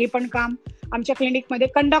आता हे पण काम आमच्या क्लिनिकमध्ये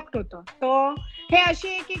कंडक्ट होतं. तर हे असे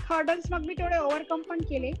एक हर्डल्स मग मी तेवढे ओव्हरकम पण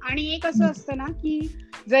केले. आणि एक असं असतं ना की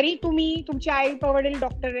जरी तुम्ही तुमचे आई वडील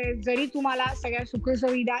डॉक्टर आहेत, जरी तुम्हाला सगळ्या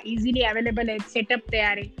सुखसुविधा इझिली अवेलेबल आहेत, सेटअप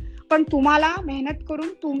तयार आहे, पण तुम्हाला मेहनत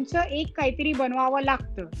करून तुमचं एक काहीतरी बनवावं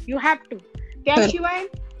लागतं. यू हॅव टू, त्याशिवाय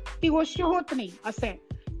ती गोष्ट होत नाही. असं आहे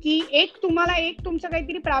की तुम्हाला तुमचं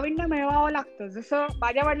काहीतरी प्रावीण्य मिळवावं लागतं. जसं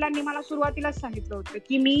माझ्या वडिलांनी मला सुरुवातीलाच सांगितलं होतं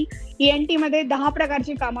की मी ENT मध्ये 10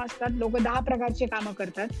 प्रकारची कामं असतात, लोक 10 प्रकारचे कामं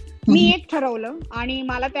करतात. मी एक ठरवलं आणि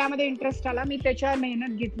मला त्यामध्ये इंटरेस्ट आला, मी त्याच्यावर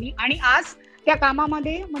मेहनत घेतली आणि आज त्या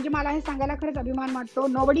कामामध्ये म्हणजे मला हे सांगायला खरंच अभिमान वाटतो,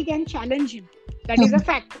 nobody can challenge him, that is a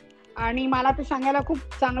fact. आणि मला ते सांगायला खूप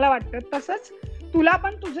चांगलं वाटतं. तसंच तुला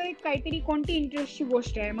पण तुझं एक काहीतरी कोणती इंटरेस्टची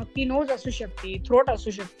गोष्ट आहे, मग ती नोज असू शकते, थ्रोट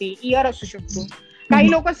असू शकते, इयर असू शकतो. काही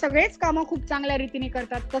लोक सगळेच कामं खूप चांगल्या रीतीने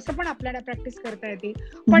करतात, तसं पण आपल्याला प्रॅक्टिस करता येते.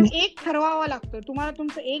 पण एक ठरवावं लागतं, तुम्हाला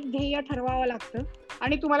तुमचं एक ध्येय ठरवावं लागतं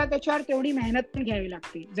आणि तुम्हाला त्याच्यावर तेवढी मेहनत पण घ्यावी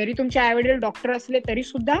लागते. जरी तुमचे आईवडील डॉक्टर असले तरी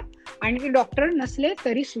सुद्धा आणि डॉक्टर नसले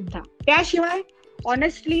तरी सुद्धा. त्याशिवाय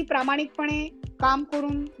ऑनेस्टली प्रामाणिकपणे काम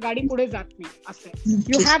करून गाडी पुढे जात नाही. असं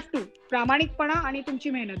यू हॅव टू, प्रामाणिकपणा आणि तुमची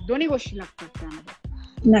मेहनत दोन्ही गोष्टी लागतात त्यामध्ये.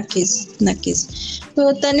 नक्कीच.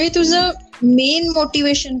 तन्वी, तुझं मेन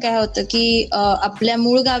मोटिवेशन काय होतं की आपल्या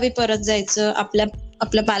मूळ गावी परत जायचं,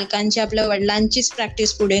 आपल्या पालकांची, आपल्या वडिलांचीच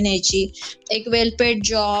प्रॅक्टिस पुढे न्यायची, एक वेल पेड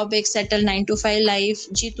जॉब, एक सेटल 9 to 5 लाईफ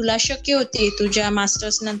जी तुला शक्य होती तुझ्या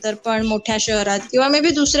मास्टर्स नंतर पण मोठ्या शहरात किंवा मे बी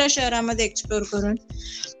दुसऱ्या शहरामध्ये एक्सप्लोर करून,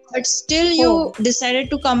 but still you decided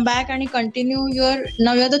to come back आणि continue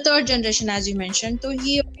your the third generation as you mention. तो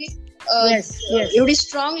ही एवढी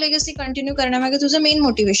स्ट्रॉंग लेगसी कंटिन्यू करण्यामागे तुझं मेन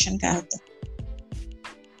मोटिवेशन काय होतं?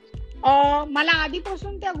 मला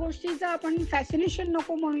आधीपासून त्या गोष्टीचं आपण फॅसिनेशन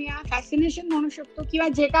नको म्हणूया, फॅसिनेशन म्हणू शकतो किंवा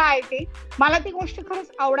जे काय आहे ते, मला ती गोष्ट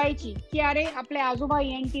खरंच आवडायची की अरे आपले आजोबा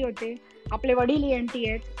ENT होते, आपले वडील ENT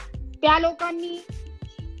आहेत, त्या लोकांनी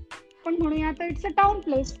पण म्हणूया तर it's a town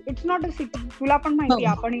place, it's not a city. तुला पण माहिती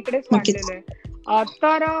आपण इकडेच वाढलेलो आहे.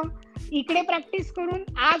 तर इकडे प्रॅक्टिस करून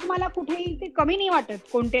आज मला कुठेही ते कमी नाही वाटत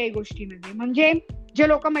कोणत्याही गोष्टीमध्ये. म्हणजे जे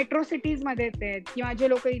लोक मेट्रो सिटीज मध्ये आहेत किंवा जे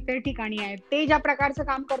लोक इतर ठिकाणी आहेत ते ज्या प्रकारचं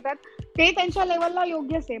काम करतात ते त्यांच्या लेवलला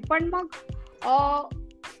योग्यच आहे. पण मग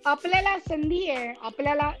आपल्याला संधी आहे,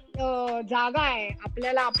 आपल्याला जागा आहे,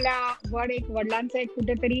 आपल्याला आपल्या वडिलांचा एक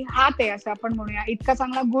कुठेतरी हात आहे असं आपण म्हणूया, इतका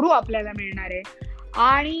चांगला गुरु आपल्याला मिळणार आहे.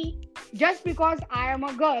 आणि just because I am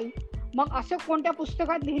a girl, मग असं कोणत्या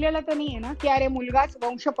पुस्तकात लिहिलेलं तर नाहीये ना की अरे मुलगाच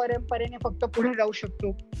वंश परंपरेने फक्त पुढे जाऊ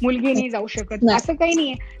शकतो, मुलगी नाही जाऊ शकत, असं काही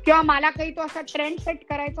नाहीये. किंवा मला काही तो असा ट्रेंड सेट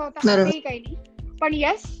करायचा होता असंही काही नाही. पण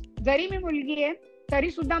येस, जरी मी मुलगी आहे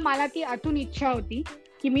तरी सुद्धा मला ती आतून इच्छा होती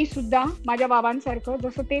की मी सुद्धा माझ्या बाबांसारखं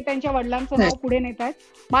जसं ते त्यांच्या वडिलांचं नाव पुढे नेत आहेत,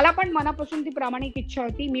 मला पण मनापासून ती प्रामाणिक इच्छा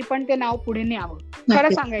होती मी पण ते नाव पुढे न्यावं, खरं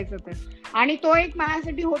सांगायचं तर. आणि तो एक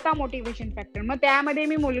माझ्यासाठी होता मोटिवेशन फॅक्टर. मग त्यामध्ये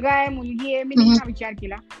मी मुलगा आहे मुलगी आहे मी नाही हा विचार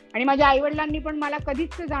केला. आणि माझ्या आई वडिलांनी पण मला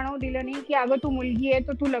कधीच जाणवू दिलं नाही की अगं तू मुलगी आहे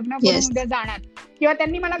तर तू लग्न करून उद्या जाणार, किंवा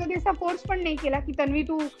त्यांनी मला कधी असा फोर्स पण नाही केला की तन्वी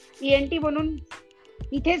तू ENT बनून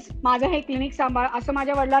इथेच माझं हे क्लिनिक सांभाळ, असं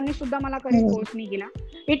माझ्या वडिलांनी सुद्धा मला कधी फोर्स नाही केला.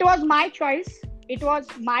 It was my choice, it was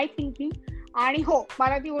my thinking. आणि हो,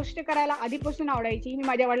 मला ती गोष्ट करायला आधीपासून आवडायची. मी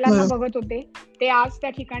माझ्या वडिलांना बघत होते, ते आज त्या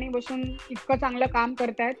ठिकाणी बसून इतकं चांगलं काम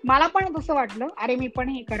करतायत. मला पण तसं वाटलं अरे मी पण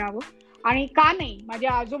हे करावं. आणि का नाही,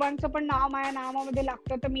 माझ्या आजोबांचं पण नाव माझ्या नावामध्ये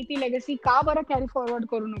लागतं तर मी ती लेगसी का बरं कॅरी फॉरवर्ड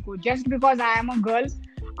करू नको, just because I am a girl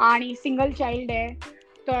आणि सिंगल चाइल्ड आहे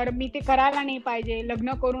तर मी ते करायला नाही पाहिजे,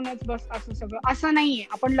 लग्न करूनच बस असं सगळं असं नाहीये.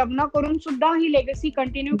 आपण लग्न करून सुद्धा ही लेगसी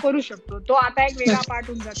कंटिन्यू करू शकतो, तो आता एक वेगळा पार्ट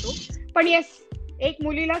होऊन जातो. पण येस, एक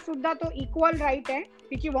मुलीला सुद्धा तो इक्वल राईट आहे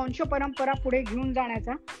तिची वंश परंपरा पुढे घेऊन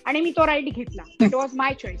जाण्याचा, आणि मी तो राईट घेतला. It was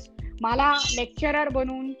my choice. मला लेक्चरर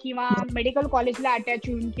बनून किंवा मेडिकल कॉलेजला अटॅच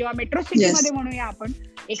होऊन किंवा मेट्रो सिटीमध्ये म्हणूया आपण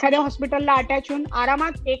एखाद्या हॉस्पिटलला अटॅच होऊन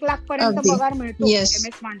आरामात 1 लाख पर्यंत पगार मिळतो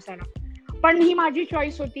MS माणसाला. पण ही माझी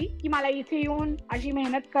चॉईस होती की मला इथे येऊन अशी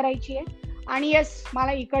मेहनत करायची आहे. आणि येस,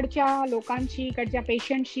 मला इकडच्या लोकांशी, इकडच्या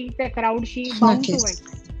पेशंटशी, त्या क्राऊडशी बाउंड टू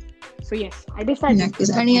व्हायचं. So yes, I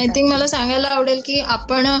decided. आणि आय थिंक मला सांगायला आवडेल की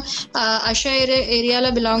आपण अशा एरियाला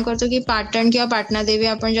बिलॉंग करतो की पाटण किंवा पाटणादेवी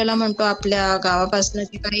आपण ज्याला म्हणतो, आपल्या गावापासून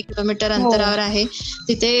जे काही किलोमीटर अंतरावर आहे,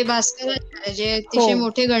 तिथे भास्कराचार्य जे अतिशय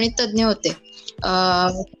मोठे गणित तज्ञ होते,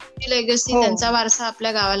 लेगसी त्यांचा वारसा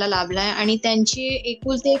आपल्या गावाला लाभलाय. आणि त्यांची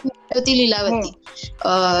एकुलती एक मुलगी होती लीलावती,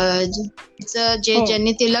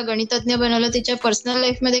 ज्यांनी तिला गणितज्ञ बनवलं. तिच्या पर्सनल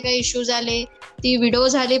लाईफ मध्ये काही इश्यूज आले, ती विडो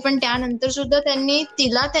झाली, पण त्यानंतर सुद्धा त्यांनी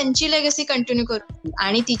तिला त्यांची लेगसी कंटिन्यू करू.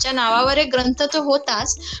 आणि तिच्या नावावर एक ग्रंथ तर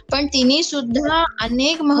होताच, पण तिने सुद्धा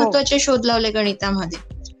अनेक महत्वाचे शोध लावले गणितामध्ये.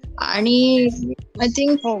 आणि आय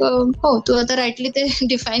थिंक हो, तू आता राईटली ते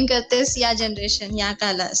डिफाईन करतेस या जनरेशन, या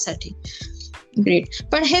कालासाठी. ग्रेट.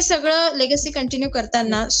 पण हे सगळं लेगसी कंटिन्यू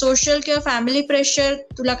करताना सोशल किंवा फॅमिली प्रेशर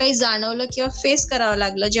तुला काही जाणवलं किंवा फेस करावं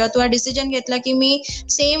लागलं जेव्हा तू हा डिसिजन घेतला की मी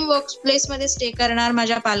सेम वर्क प्लेस मध्ये स्टे करणार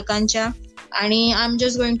माझ्या पालकांच्या आणि I am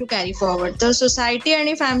just going to carry forward? तर सोसायटी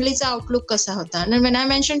आणि फॅमिलीचा आउटलुक कसा होता? व्हेन आय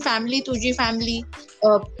मेन्शन फॅमिली, तुझी फॅमिली,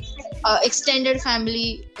 एक्सटेंडेड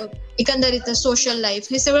फॅमिली, एकंदरीत सोशल लाईफ,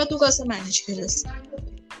 हे सगळं तू कसं मॅनेज केलंस?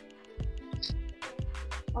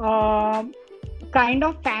 काइंड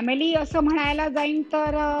ऑफ फॅमिली असं म्हणायला जाईन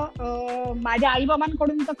तर माझ्या आई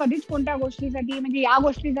बाबांकडून तर कधीच कोणत्या गोष्टीसाठी, म्हणजे या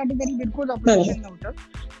गोष्टीसाठी तरी बिलकुल ऑब्जेक्शन नव्हतं.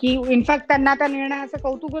 की इनफॅक्ट त्यांना त्या निर्णयाचं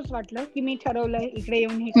कौतुकच वाटलं की मी ठरवलंय इकडे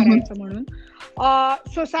येऊन हे करायचं म्हणून.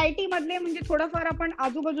 सोसायटी मधले म्हणजे थोडंफार आपण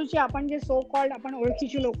आजूबाजूचे, आपण जे सो कॉल्ड आपण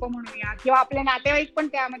ओळखीची लोक म्हणूया किंवा आपले नातेवाईक पण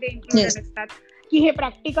त्यामध्ये इन्क्लुडेड असतात की हे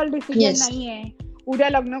प्रॅक्टिकल डिसिजन नाहीये, उद्या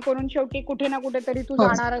लग्न करून शेवटी कुठे ना कुठेतरी तू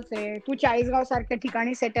जाणारच आहे, तू 40गाव सारख्या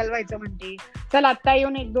ठिकाणी सेटल व्हायचं म्हणते, चल आता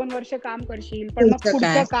येऊन 1-2 वर्ष काम करशील पण मग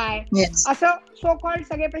पुढचं काय, असं सो कॉल्ड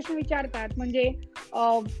सगळे प्रश्न विचारतात. म्हणजे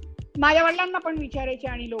माझ्या वडिलांना पण विचारायचे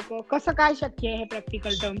आणि लोक कसं काय शक्य आहे हे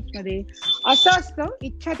प्रॅक्टिकल टर्म्स मध्ये. असं असतं,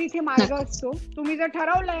 इच्छा तिथे मार्ग असतो. तुम्ही जर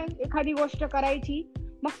ठरवलंय एखादी गोष्ट करायची,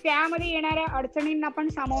 मग त्यामध्ये येणाऱ्या अडचणींना पण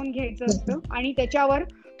सामावून घ्यायचं असतं आणि त्याच्यावर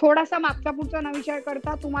थोडासा मागचा पुढचा न विचार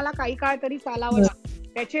करता तुम्हाला काही काळ तरी चालावं लागतं.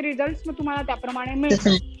 त्याचे रिझल्ट मग तुम्हाला त्याप्रमाणे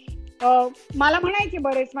मिळतात. मला म्हणायचे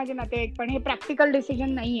बरेच माझे नातेवाईक, पण हे प्रॅक्टिकल डिसिजन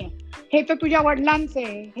नाहीये, हे तर तुझ्या वडिलांचं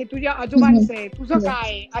आहे, हे तुझ्या आजोबांचं आहे, तुझं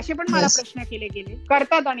काय, असे पण मला प्रश्न केले गेले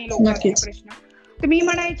करतात आणि लोक असे प्रश्न. तर मी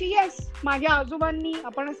म्हणायची येस, माझ्या आजोबांनी,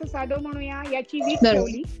 आपण असं साधं म्हणूया, याची वीट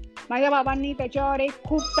ठेवली, माझ्या बाबांनी त्याच्यावर एक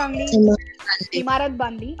खूप चांगली इमारत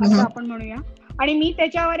बांधली असं आपण म्हणूया, आणि मी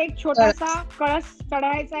त्याच्यावर एक छोटासा कळस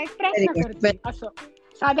चढायचा एक प्रयत्न करते, असं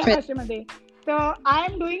साध्या भाषेमध्ये. तर I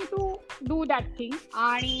am doing to do that thing.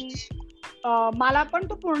 आणि मला पण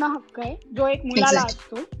तो पूर्ण हक्क आहे जो एक मुलाला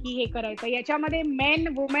असतो की हे करायचं. याच्यामध्ये मेन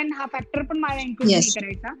वुमेन हा फॅक्टर पण मला इन्क्लूड नाही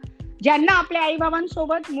करायचा. ज्यांना आपल्या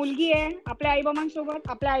आईबाबांसोबत, मुलगी आहे, आपल्या आईबाबांसोबत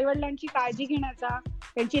आपल्या आईवडिलांची काळजी घेण्याचा,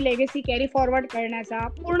 त्यांची लेगसी कॅरी फॉरवर्ड करण्याचा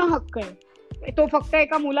पूर्ण हक्क आहे. तो फक्त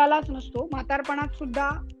एका मुलालाच नसतो, म्हातारपणात सुद्धा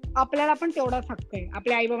आपल्याला पण तेवढाच हक्क आहे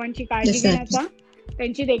आपल्या आईबाबांची काळजी घेण्याचा,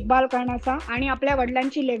 त्यांची देखभाल करण्याचा आणि आपल्या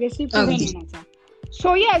वडिलांची लेगसी पुढे नेण्याचा.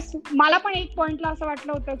 सो येस, मला पण एक पॉइंटला असं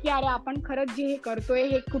वाटलं होतं की अरे आपण खरंच जे हे करतोय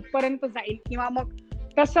हे कुठपर्यंत जाईल, किंवा मग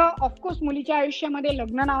तसं ऑफकोर्स मुलीच्या आयुष्यामध्ये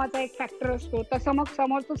लग्न नावाचा एक फॅक्टर असतो, तसं मग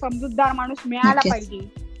समोरचा समजूतदार माणूस मिळाला पाहिजे.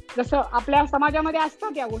 जसं आपल्या समाजामध्ये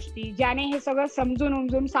असतात या गोष्टी, ज्याने हे सगळं समजून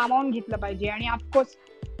उमजून सामावून घेतलं पाहिजे. आणि ऑफकोर्स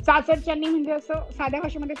सासरच्यांनी म्हणजे असं साध्या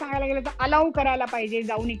भाषेमध्ये सांगायला गेलं तर अलाउ करायला पाहिजे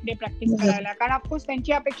जाऊन इकडे प्रॅक्टिस करायला, कारण ऑफकोर्स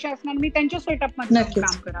त्यांची अपेक्षा असणार मी त्यांच्या सेटअप मध्ये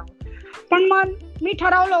काम करावं. पण मग मी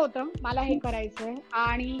ठरवलं होतं मला हे करायचंय,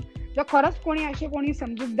 आणि जर खरंच कोणी असे कोणी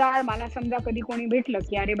समजूतदार मला समजा कधी कोणी भेटलं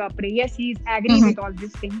की अरे बापरे yes he is agree with all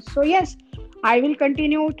this things, so yes I will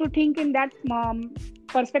continue to think in that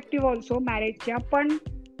perspective also मॅरेजच्या. पण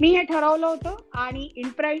मी हे ठरवलं होतं, आणि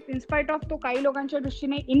इनस्पाइट ऑफ तो काही लोकांच्या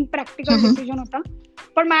दृष्टीने इनप्रॅक्टिकल डिसिजन होता,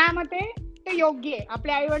 पण माझ्या मते ते योग्य आहे.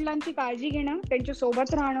 आपल्या आई वडिलांची काळजी घेणं, त्यांच्या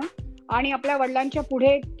सोबत राहणं, आणि आपल्या वडिलांच्या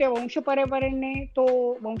पुढे ते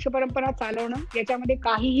वंशपरंपरा चालवणं, याच्यामध्ये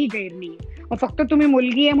काहीही गैर नाही. मग फक्त तुम्ही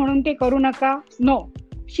मुलगी आहे म्हणून ते करू नका, no,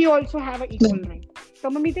 she also have a equal right. तर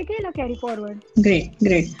मग मी ते केलं कॅरी फॉरवर्ड.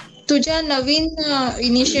 ग्रेट. तुझ्या नवीन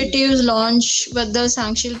इनिशिएटिव्ह लॉन्च बद्दल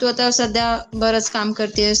सांगशील? तू आता सध्या बरंच काम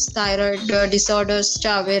करतेस थायरॉइड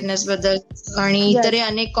डिसऑर्डर्सच्या अवेअरनेस बद्दल, आणि इतर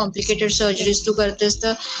अनेक कॉम्प्लिकेटेड सर्जरीज तू करतेस,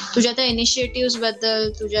 तर तुझ्या त्या इनिशिएटिव्ह बद्दल,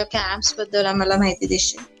 तुझ्या कॅम्प्स बद्दल आम्हाला माहिती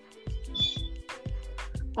देशील?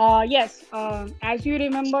 Yes, as you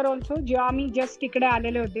remember also, जेव्हा मी जस्ट तिकडे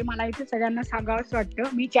आलेले होते, मला इथे सगळ्यांना सांगावंच वाटतं,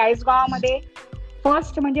 मी चाळीसगावामध्ये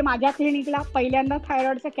फर्स्ट म्हणजे माझ्या क्लिनिकला पहिल्यांदा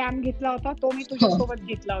थायरॉइडचा कॅम्प घेतला होता, तो मी तुझ्यासोबत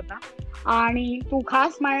घेतला होता. आणि तू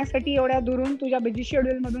खास माझ्यासाठी एवढ्या दुरून तुझ्या बिझी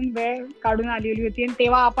शेड्यूल मधून वेळ काढून आलेली होती, आणि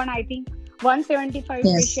तेव्हा आपण आय थिंक 175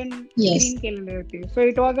 पेशंट स्क्रीन केलेले होते. So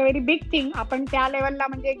it was a very big thing. आपण त्या लेवलला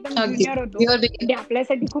म्हणजे एकदम ज्युनियर होतो, म्हणजे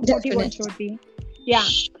आपल्यासाठी खूप मोठी गोष्ट होती. या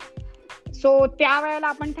सो त्यावेळेला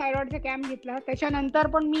आपण थायरॉइडचा कॅम्प घेतला. त्याच्यानंतर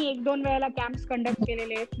पण मी 1-2 वेळेला कॅम्प्स कंडक्ट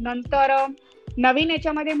केलेले आहेत. नंतर नवीन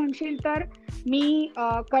याच्यामध्ये म्हणशील तर मी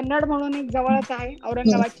कन्नड म्हणून एक जवळच आहे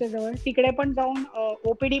औरंगाबादच्या जवळ, तिकडे पण जाऊन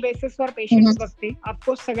ओपीडी बेसिसवर पेशंट्स बघते,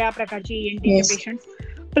 ऑफकोर्स सगळ्या प्रकारचे ENTचे पेशंट्स.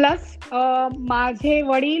 प्लस माझे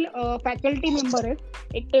वडील फॅकल्टी मेंबर आहेत.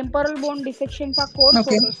 एक टेम्परल बोन डिसेक्शनचा कोर्स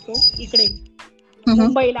होत असतो इकडे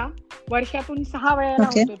मुंबईला, वर्षातून 6 वेळेला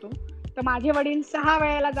होतो तो. तर माझे वडील 6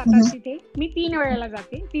 वेळेला जातात तिथे, मी 3 वेळेला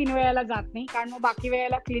जाते. 3 वेळेला जात नाही, कारण मग बाकी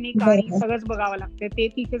वेळेला क्लिनिक आणि सगळंच बघावं लागतं. ते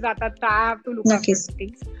तिथे जातात तर I have to look after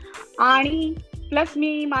things. आणि प्लस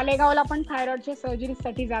मी मालेगावला पण थायरॉइडच्या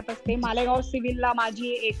सर्जरीसाठी जात असते. मालेगाव सिव्हिलला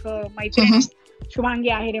माझी एक मैत्रीण शुभांगी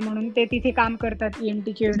आहेरे म्हणून, ते तिथे काम करतात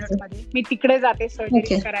ENTच्या युनिटमध्ये, मी तिकडे जाते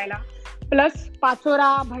सर्जरी करायला. प्लस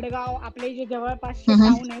पाचोरा, भडगाव आपले जे जवळपासचे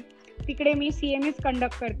टाउन आहेत, तिकडे मी CMEs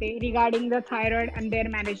कंडक्ट करते regarding the thyroid and their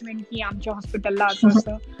management, की आमच्या हॉस्पिटलला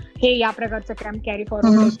असं हे या प्रकारचं कॅम्प कॅरी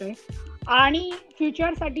फॉरवर्ड होतोय. आणि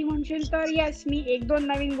फ्युचरसाठी म्हणशील तर येस, मी 1-2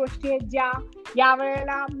 नवीन गोष्टी आहेत ज्या या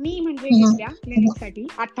वेळेला मी म्हणजे घेतल्या क्लिनिकसाठी.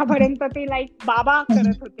 आतापर्यंत ते लाईक बाबा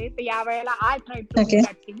करत होते, तर या वेळेला I try to do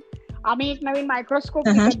that thing. आम्ही एक नवीन मायक्रोस्कोप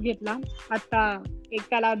विकत घेतला, आता एक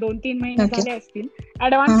त्याला 2-3 महिने झाले असतील,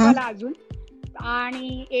 ऍडव्हान्स वाला अजून.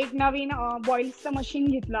 आणि एक नवीन बॉईल्सचं मशीन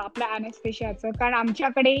घेतलं आपल्या अॅनेस्थेशियाचं, कारण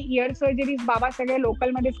आमच्याकडे इयर सर्जरीज बाबा सगळे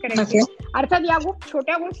लोकल मध्येच करायचे. अर्थात या खूप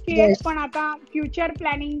छोट्या गोष्टी आहेत, पण आता फ्युचर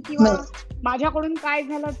प्लॅनिंग किंवा माझ्याकडून काय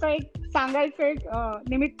झालं तर एक सांगायचं एक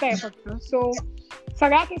निमित्त आहे फक्त. सो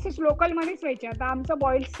सगळ्या केसेस लोकल मध्येच व्हायच्या. आता आमचं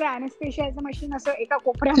बॉईल्सचं अॅनेस्थेशियाचं मशीन असं एका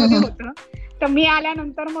कोपऱ्यामध्ये होतं, तर मी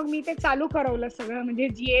आल्यानंतर मग मी ते चालू करवलं सगळं, म्हणजे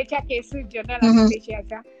GAच्या केसेस जनरल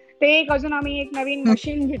अॅनेस्थेशियाच्या. ते एक अजून आम्ही एक नवीन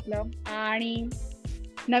मशीन घेतलं, आणि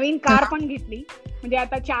नवीन कार पण घेतली. म्हणजे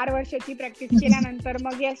आता 4 वर्षाची प्रॅक्टिस केल्यानंतर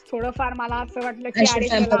मग येस, थोडंफार मला असं वाटलं की अरे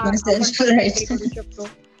चला आपण काहीतरी करू शकतो.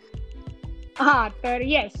 हा, तर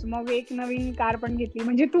येस, मग एक नवीन कार पण घेतली.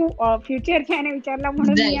 म्हणजे तू फ्युचरच्या याने विचारला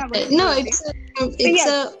म्हणून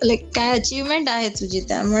काय अचीवमेंट आहे तुझी,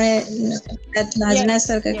 त्यामुळे त्यात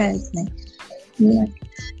लाजण्यासारखं काहीच नाही.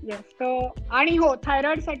 येस. आणि हो,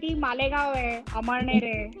 थायरॉइड साठी मालेगाव आहे, अमळनेर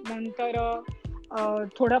आहे, नंतर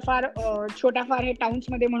थोडंफार छोट्याफार हे टाउन्स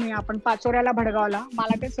मध्ये म्हणूया आपण, पाचोऱ्याला, भडगावला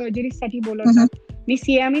मला त्या सर्जरीज साठी बोलवतात. मी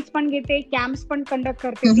CMEs पण घेते, कॅम्प्स पण कंडक्ट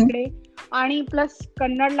करते तिकडे, आणि प्लस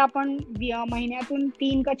कन्नडला पण महिन्यातून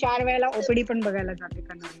 3 का 4 वेळेला OPD पण बघायला जाते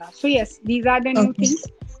कन्नडला. So yes, these are the new things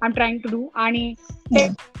I am trying to do. आणि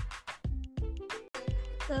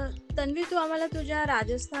तन्वी, तू आम्हाला तुझ्या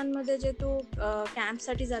राजस्थानमध्ये जे तू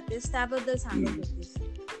कॅम्पसाठी जातेस त्याबद्दल सांगत होतीस.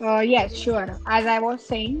 Yes, sure. As I was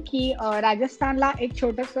saying की राजस्थानला एक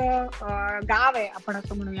छोटंसं गाव आहे, आपण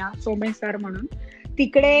असं म्हणूया, सोमेसर म्हणून.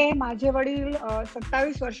 तिकडे माझे वडील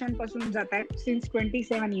 27 वर्षांपासून जात आहेत, सिन्स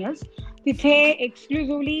 27 इयर्स. तिथे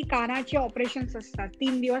एक्सक्लुझिव्हली कानाचे ऑपरेशन्स असतात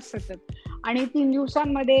 3 दिवस सतत, आणि 3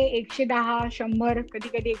 दिवसांमध्ये 110, 100, कधी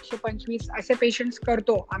कधी 125 असे पेशंट्स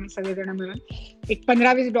करतो आम्ही सगळेजण मिळून. एक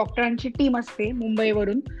 15-20 डॉक्टरांची टीम असते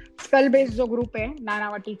मुंबईवरून. स्कल बेस जो ग्रुप आहे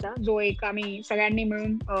नानावटीचा, जो एक आम्ही सगळ्यांनी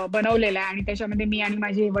मिळून बनवलेला आहे, आणि त्याच्यामध्ये मी आणि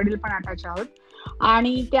माझे वडील पण अटॅच आहोत.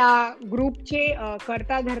 आणि त्या ग्रुपचे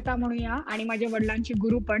करता धरता म्हणूया आणि माझ्या वडिलांचे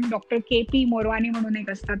गुरु पण डॉक्टर KP मोरवानी म्हणून एक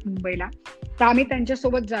असतात मुंबईला, तर आम्ही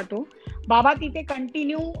त्यांच्यासोबत जातो. बाबा तिथे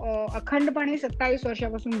कंटिन्यू अखंडपणे 27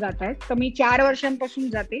 वर्षापासून जात आहेत, तर मी 4 वर्षांपासून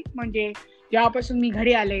जाते, म्हणजे जेव्हापासून मी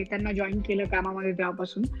घरी आले त्यांना जॉईन केलं कामामध्ये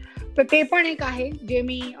तेव्हापासून. तर ते पण एक आहे जे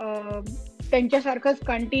मी त्यांच्यासारखंच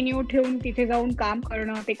कंटिन्यू ठेवून तिथे जाऊन काम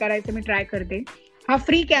करणं, ते करायचं मी ट्राय करते. हा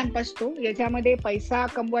फ्री कॅम्प असतो, याच्यामध्ये पैसा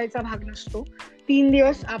कमवायचा भाग नसतो. 3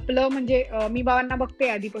 दिवस आपलं म्हणजे मी बाबांना बघते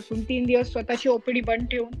आधीपासून, 3 दिवस स्वतःची OPD बंद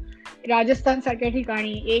ठेवून राजस्थान सारख्या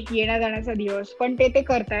ठिकाणी एक येण्या जाण्याचा दिवस, पण ते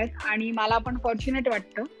करतायत आणि मला पण फॉर्च्युनेट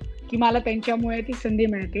वाटतं की मला त्यांच्यामुळे ती संधी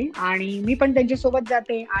मिळते आणि मी पण त्यांच्यासोबत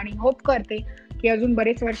जाते आणि होप करते की अजून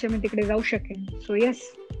बरेच वर्ष मी तिकडे जाऊ शकेन. सो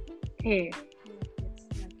येस, हे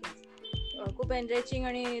खूप एनरिचिंग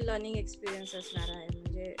आणि लर्निंग एक्सपिरियन्स असणार आहे,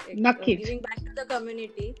 म्हणजे नक्कीच. Giving back to the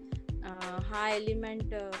community, हा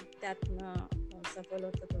एलिमेंट त्यातनं सफल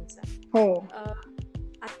होतं तुमचा. हो.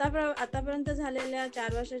 आतापर्यंत झालेल्या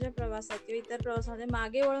 4 वर्षाच्या प्रवासात किंवा इतर प्रवासामध्ये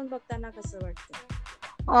मागे वळून बघताना कसं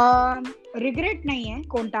वाटतं? रिग्रेट नाहीये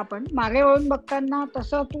कोणता पण. मागे वळून बघताना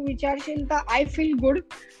तसं तू विचारशील तर I feel good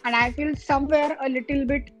and I feel somewhere a little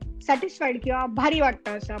bit satisfied किंवा भारी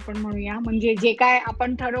वाटतं असं आपण म्हणूया. म्हणजे जे काय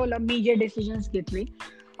आपण ठरवलं, मी जे डिसिजन्स घेतले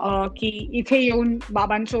की इथे येऊन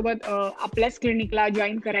बाबांसोबत आपल्याच क्लिनिकला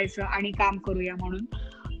जॉईन करायचं आणि काम करूया म्हणून,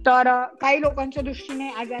 तर काही लोकांच्या दृष्टीने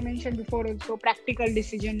as I mention before also practical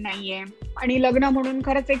decision नाहीये. आणि लग्न म्हणून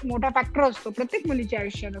खरंच एक मोठा फॅक्टर असतो, प्रत्येक मुलीच्या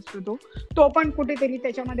आयुष्यात असतो तो पण कुठेतरी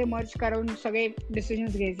त्याच्यामध्ये मर्ज करून सगळे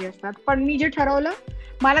डिसिजन्स घ्यायचे असतात. पण मी जे ठरवलं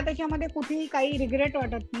मला त्याच्यामध्ये कुठेही काही रिग्रेट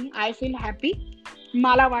वाटत नाही. I feel happy.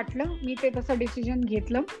 मला वाटलं मी ते तसं डिसिजन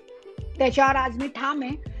घेतलं, त्याच्यावर आज मी ठाम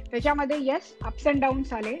आहे. त्याच्यामध्ये येस अप्स अँड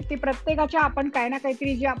डाऊन्स आले, ते प्रत्येकाच्या आपण काही ना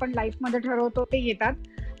काहीतरी जे आपण लाईफमध्ये ठरवतो ते येतात,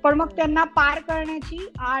 पण मग त्यांना पार करण्याची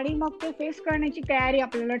आणि मग ते फेस करण्याची तयारी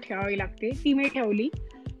आपल्याला ठेवावी लागते. ती मी ठेवली.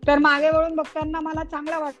 तर मागे वळून बघताना मला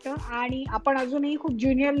चांगलं वाटतं आणि आपण अजूनही खूप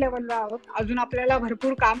ज्युनियर लेवलला आहोत. अजून आपल्याला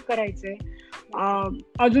भरपूर काम करायचंय,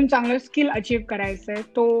 अजून चांगलं स्किल अचीव्ह करायचंय.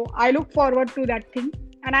 तो I look forward to that thing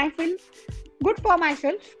and I feel good for my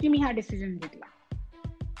self की मी हा डिसिजन घेतला.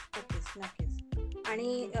 नक्कीच.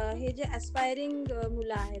 आणि हे जे ॲस्पायरिंग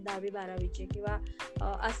मुलं आहेत 10वी-12वीचे किंवा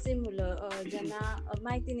असे मुलं ज्यांना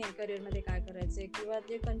माहिती नाही करिअरमध्ये काय करायचंय किंवा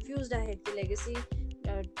जे कन्फ्युज्ड आहेत की लेगसी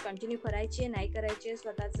कंटिन्यू करायची आहे, नाही करायची आहे,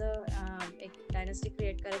 स्वतःचं एक डायनॅस्टी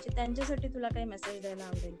क्रिएट करायची, त्यांच्यासाठी तुला काही मेसेज द्यायला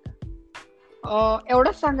आवडेल का?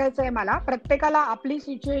 एवढंच सांगायचं आहे मला, प्रत्येकाला आपली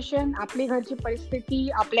सिच्युएशन, आपली घरची परिस्थिती,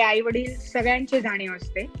 आपले आई वडील सगळ्यांची जाणीव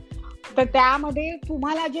असते. तर त्यामध्ये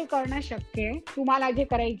तुम्हाला जे करणं शक्य आहे, तुम्हाला जे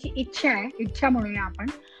करायची इच्छा आहे, इच्छा म्हणूया आपण,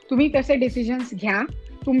 तुम्ही तसे डिसिजन्स घ्या.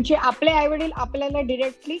 तुमचे आपले आई वडील आपल्याला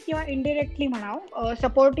डिरेक्टली किंवा इनडिरेक्टली म्हणावं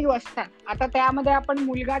सपोर्टिव्ह असतात. आता त्यामध्ये आपण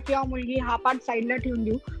मुलगा किंवा मुलगी हा पार्ट साईडला ठेवून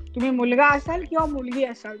देऊ. तुम्ही मुलगा असाल किंवा मुलगी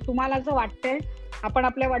असाल, तुम्हाला जर वाटतंय आपण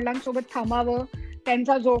आपल्या वडिलांसोबत थांबावं,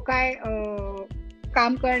 त्यांचा जो काय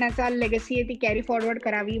काम करण्याचा लेगसी आहे ती कॅरी फॉरवर्ड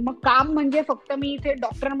करावी. मग काम म्हणजे फक्त मी इथे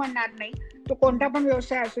डॉक्टर म्हणणार नाही, तो कोणता पण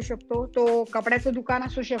व्यवसाय असू शकतो. तो कपड्याचं दुकान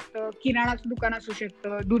असू शकतं, किराणाचं दुकान असू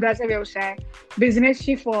शकतं, दुधाचा व्यवसाय,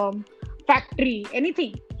 बिझनेसची फर्म, फॅक्टरी,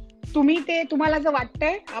 एनिथिंग. तुम्ही ते तुम्हाला जर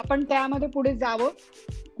वाटतंय आपण त्यामध्ये पुढे जावं,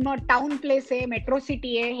 मग टाउन प्लेस आहे, मेट्रो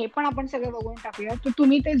सिटी आहे, हे पण आपण सगळं बघून टाकूया, तर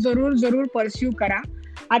तुम्ही ते जरूर परस्यू करा.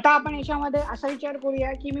 आता आपण याच्यामध्ये असा विचार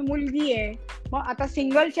करूया की मी मुलगी आहे, मग आता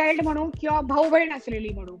सिंगल चाइल्ड म्हणू किंवा भाऊ बहीण असलेली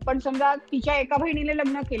म्हणू, पण समजा तिच्या एका बहिणीने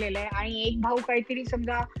लग्न केलेलं आहे आणि एक भाऊ काहीतरी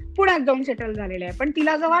समजा पुण्यात जाऊन सेटल झालेला आहे, पण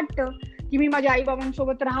तिला जर वाटतं की मी माझ्या आई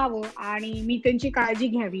बाबांसोबत राहावं आणि मी त्यांची काळजी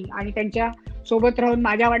घ्यावी आणि त्यांच्या सोबत राहून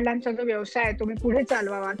माझ्या वडिलांचा जो व्यवसाय आहे तो मी पुढे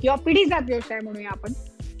चालवावा किंवा पिढीजात व्यवसाय म्हणूया आपण,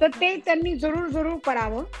 तर ते त्यांनी जरूर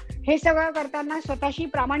करावं. हे सगळं करताना स्वतःशी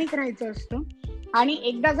प्रामाणिक राहायचं असतं आणि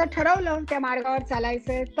एकदा जर ठरवलं त्या मार्गावर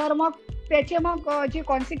चालायचंय, तर मग त्याचे जे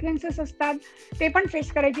कॉन्सिक्वेन्सेस असतात ते पण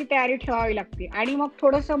फेस करायची तयारी ठेवावी लागते आणि मग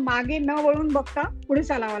थोडंसं मागे न वळून बघता पुढे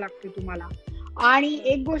चालावं लागते तुम्हाला. आणि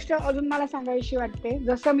एक गोष्ट अजून मला सांगायची वाटते,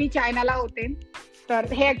 जसं मी चायनाला होते, तर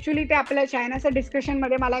हे ऍक्च्युली ते आपल्या चायनाच्या डिस्कशन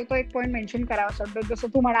मध्ये मला तो एक पॉईंट मेन्शन करावा वाटतो. जसं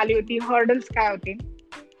तू म्हणाली होती हर्डल्स काय होते,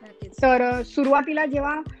 तर सुरुवातीला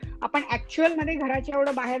जेव्हा आपण ऍक्च्युअल मध्ये घराच्या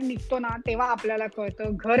एवढं बाहेर निघतो ना, तेव्हा आपल्याला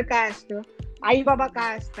कळतं घर काय असतं, आई बाबा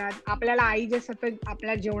काय असतात, आपल्याला आई जे सतत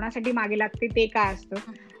आपल्या जेवणासाठी मागे लागते ते काय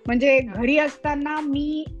असतं. म्हणजे घरी असताना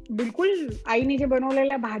मी बिलकुल आईने जे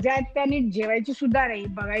बनवलेल्या भाज्या आहेत त्या नीट जेवायची सुद्धा नाही,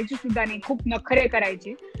 बघायची सुद्धा नाही, खूप नखरे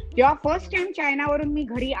करायचे. जेव्हा फर्स्ट टाइम चायनावरून मी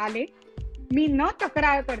घरी आले, मी न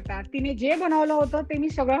तक्रार करता तिने जे बनवलं होतं ते मी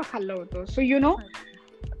सगळं खाल्लं होतं. सो यु नो,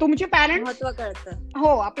 तुमचे पॅरेंट्स, महत्व कळतं. हो,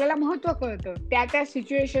 आपल्याला महत्व कळतं त्या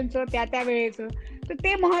सिच्युएशनचं, त्या वेळेचं. तर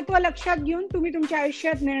ते महत्व लक्षात घेऊन तुम्ही तुमच्या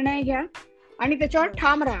आयुष्यात निर्णय घ्या आणि त्याच्यावर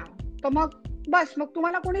ठाम राहा, तर मग बस, मग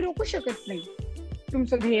तुम्हाला कोणी रोखू शकत नाही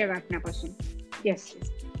तुमचं ध्येय गाठण्यापासून. येस.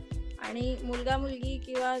 आणि मुलगा मुलगी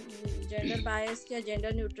किंवा जेंडर बायस किंवा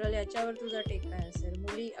जेंडर न्यूट्रल याच्यावर तुझा टेक काय असेल?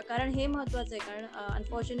 मुली, कारण हे महत्वाचं आहे, कारण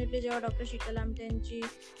अनफॉर्च्युनेटली जेव्हा डॉक्टर शीतल आमटे यांची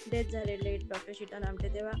डेथ झाली, लेट डॉक्टर शीतल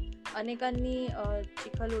आमटे, तेव्हा अनेकांनी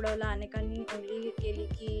चिखल उडवला, अनेकांनी उंगली केली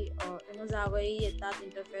की जावई येतात,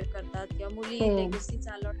 इंटरफेअर करतात, किंवा मुली लेगसी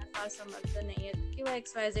चालवण्यात फार समर्थ नाही आहेत, किंवा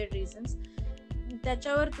XYZ रिझन्स.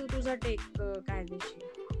 त्याच्यावर तुझा टेक काय देशील?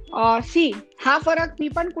 हा फरक मी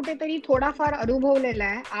पण कुठेतरी थोडाफार अनुभवलेला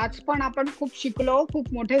आहे. आज पण आपण खूप शिकलो,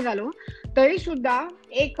 खूप मोठे झालो, तरी सुद्धा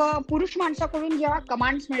एक पुरुष माणसाकडून जेव्हा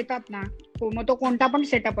कमांड्स मिळतात ना, मग तो कोणता पण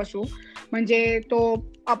सेटअप असो, म्हणजे तो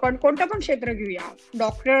आपण कोणतं पण क्षेत्र घेऊया,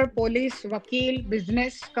 डॉक्टर, पोलीस, वकील,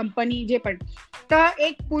 बिझनेस, कंपनी, जे पण, तर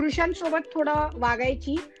एक पुरुषांसोबत थोडं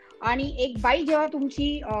वागायची, आणि एक बाई जेव्हा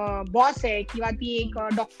तुमची बॉस आहे किंवा ती एक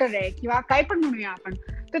डॉक्टर आहे किंवा काय पण म्हणूया आपण,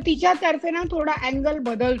 तर तिच्या तर्फे ना थोडा अँगल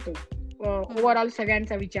बदलतो ओव्हरऑल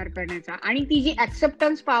सगळ्यांचा विचार करण्याचा. आणि ती जी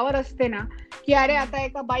ऍक्सेप्टन्स पॉवर असते ना, की अरे आता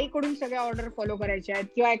एका बाईकडून सगळ्या ऑर्डर फॉलो करायच्या आहेत,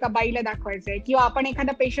 किंवा एका बाईला दाखवायचंय, किंवा आपण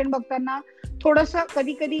एखादा पेशंट बघताना थोडस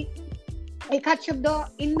कधी कधी एखाद शब्द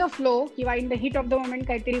इन द फ्लो किंवा in the heat of the moment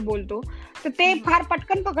काहीतरी बोलतो, तर ते फार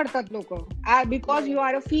पटकन पकडतात लोक, because you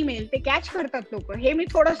are a female, ते कॅच करतात लोक. हे मी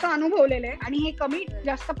थोडंसं अनुभवलेलं आहे, आणि हे कमी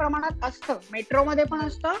जास्त प्रमाणात असतं, मेट्रोमध्ये पण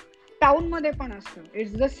असतं, टाउन मध्ये पण असतं,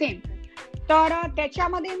 इट्स द सेम. तर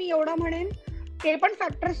त्याच्यामध्ये मी एवढं म्हणेन, ते पण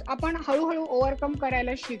फॅक्टर्स आपण हळूहळू ओव्हरकम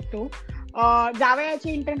करायला शिकतो.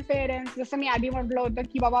 जावयाचे इंटरफेअरन्स, जसं मी आधी म्हटलं होतं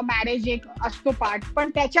की बाबा मॅरेज एक असतो पार्ट, पण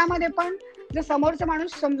त्याच्यामध्ये पण जर समोरचा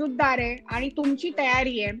माणूस समजूतदार आहे आणि तुमची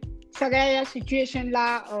तयारी आहे सगळ्या या सिच्युएशनला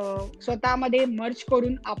स्वतःमध्ये मर्ज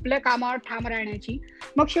करून आपल्या कामावर ठाम राहण्याची,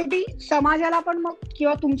 मग शेवटी समाजाला पण मग,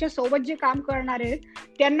 किंवा तुमच्या सोबत जे काम करणारे आहेत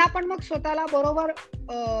त्यांना पण मग स्वतःला बरोबर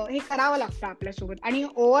हे करावं लागतं आपल्यासोबत. आणि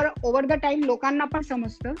ओव्हर द टाइम लोकांना पण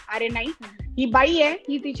समजतं, अरे नाही, ही बाई आहे,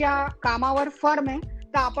 ही तिच्या कामावर फर्म आहे,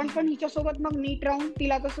 तर आपण पण हिच्यासोबत मग नीट राहून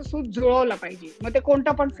तिला तसं सूट जुळवलं पाहिजे, मग ते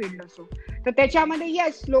कोणतं पण फील्ड असो. तर त्याच्यामध्ये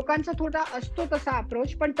येस, लोकांचा थोडा असतो तसा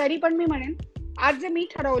अप्रोच, पण तरी पण मी म्हणेन, आज जे मी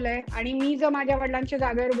ठरवलंय आणि मी जर माझ्या वडिलांच्या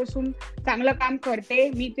जागेवर बसून चांगलं काम करते,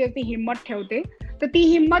 मी ती हिंमत ठेवते, तर ती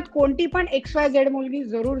हिंमत कोणती पण XYZ मुलगी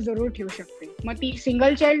जरूर ठेवू शकते. मग ती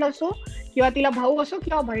सिंगल चाइल्ड असो, किंवा तिला भाऊ असो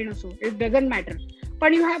किंवा बहीण असो, इट डझंट मॅटर,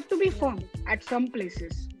 पण you have to be firm at some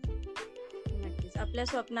places. नक्कीच आपल्या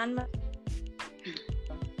स्वप्नांमध्ये.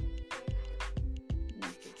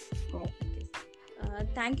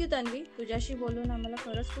 थँक्यू तन्वी, तुझ्याशी बोलून आम्हाला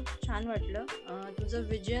खरंच खूप छान वाटलं. तुझं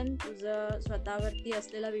विजन, तुझं स्वतःवरती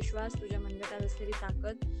असलेला विश्वास, तुझ्या मनगटात असलेली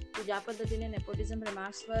ताकद, तू ज्या पद्धतीने नेपोटिझम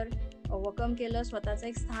रिमार्क्सवर ओव्हरकम केलं, स्वतःचं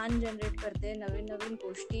एक स्थान जनरेट करते, नवीन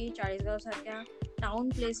गोष्टी चाळीसगाव सारख्या टाउन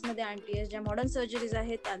प्लेसमध्ये आणतीयस, ज्या मॉडर्न सर्जरीज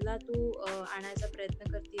आहेत त्याला तू आणायचा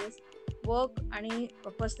प्रयत्न करतेस, वर्क आणि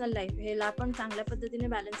पर्सनल लाईफ ह्याला पण चांगल्या पद्धतीने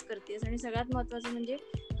बॅलन्स करतेस, आणि सगळ्यात महत्त्वाचं म्हणजे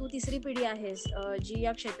तू तिसरी पिढी आहेस जी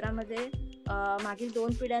या क्षेत्रामध्ये मागील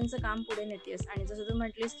 2 पिढ्यांचं काम पुढे नेतेस. आणि जसं तू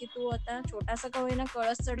म्हटलीस की तू आता छोटासा का होईना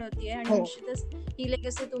कळस चढवतीये, आणि निश्चितच ही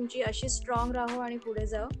लेगसी तुमची अशी स्ट्रॉंग राहो आणि पुढे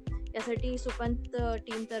जाओ, यासाठी सुपंत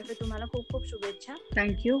टीम तर्फे तुम्हाला खूप खूप शुभेच्छा.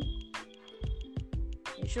 थँक्यू.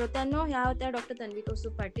 श्रोत्यांनो, ह्या होत्या डॉक्टर तन्वी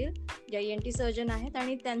कौस्तुभ पाटील, ज्या ENT सर्जन आहेत,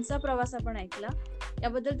 आणि त्यांचा प्रवास आपण ऐकला.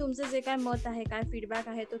 याबद्दल तुमचं जे काय मत आहे, काय फीडबॅक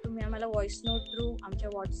आहे, तो तुम्ही आम्हाला व्हॉइस नोट थ्रू, आमच्या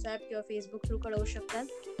व्हॉट्सॲप किंवा फेसबुक थ्रू कळवू शकतात.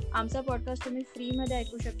 आमचा पॉडकास्ट तुम्ही फ्रीमध्ये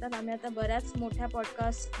ऐकू शकतात. आम्ही आता बऱ्याच मोठ्या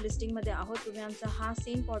पॉडकास्ट लिस्टिंगमध्ये आहोत. तुम्ही आमचा हा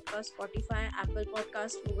same podcast Spotify, Apple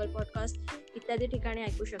podcast, Google podcast इत्यादी ठिकाणी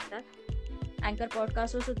ऐकू शकतात. अँकर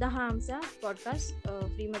पॉडकास्टवर सुद्धा हा आमचा पॉडकास्ट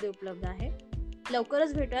फ्रीमध्ये उपलब्ध आहे.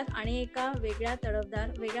 लवकरच भेटूयात आणि एका वेगळ्या तडफदार,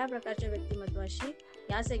 वेगळ्या प्रकारच्या व्यक्तिमत्वाशी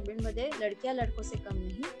या सेगमेंटमध्ये. लडक्या लडको से कम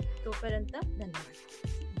नहीं. तोपर्यंत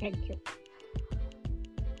धन्यवाद. थँक्यू.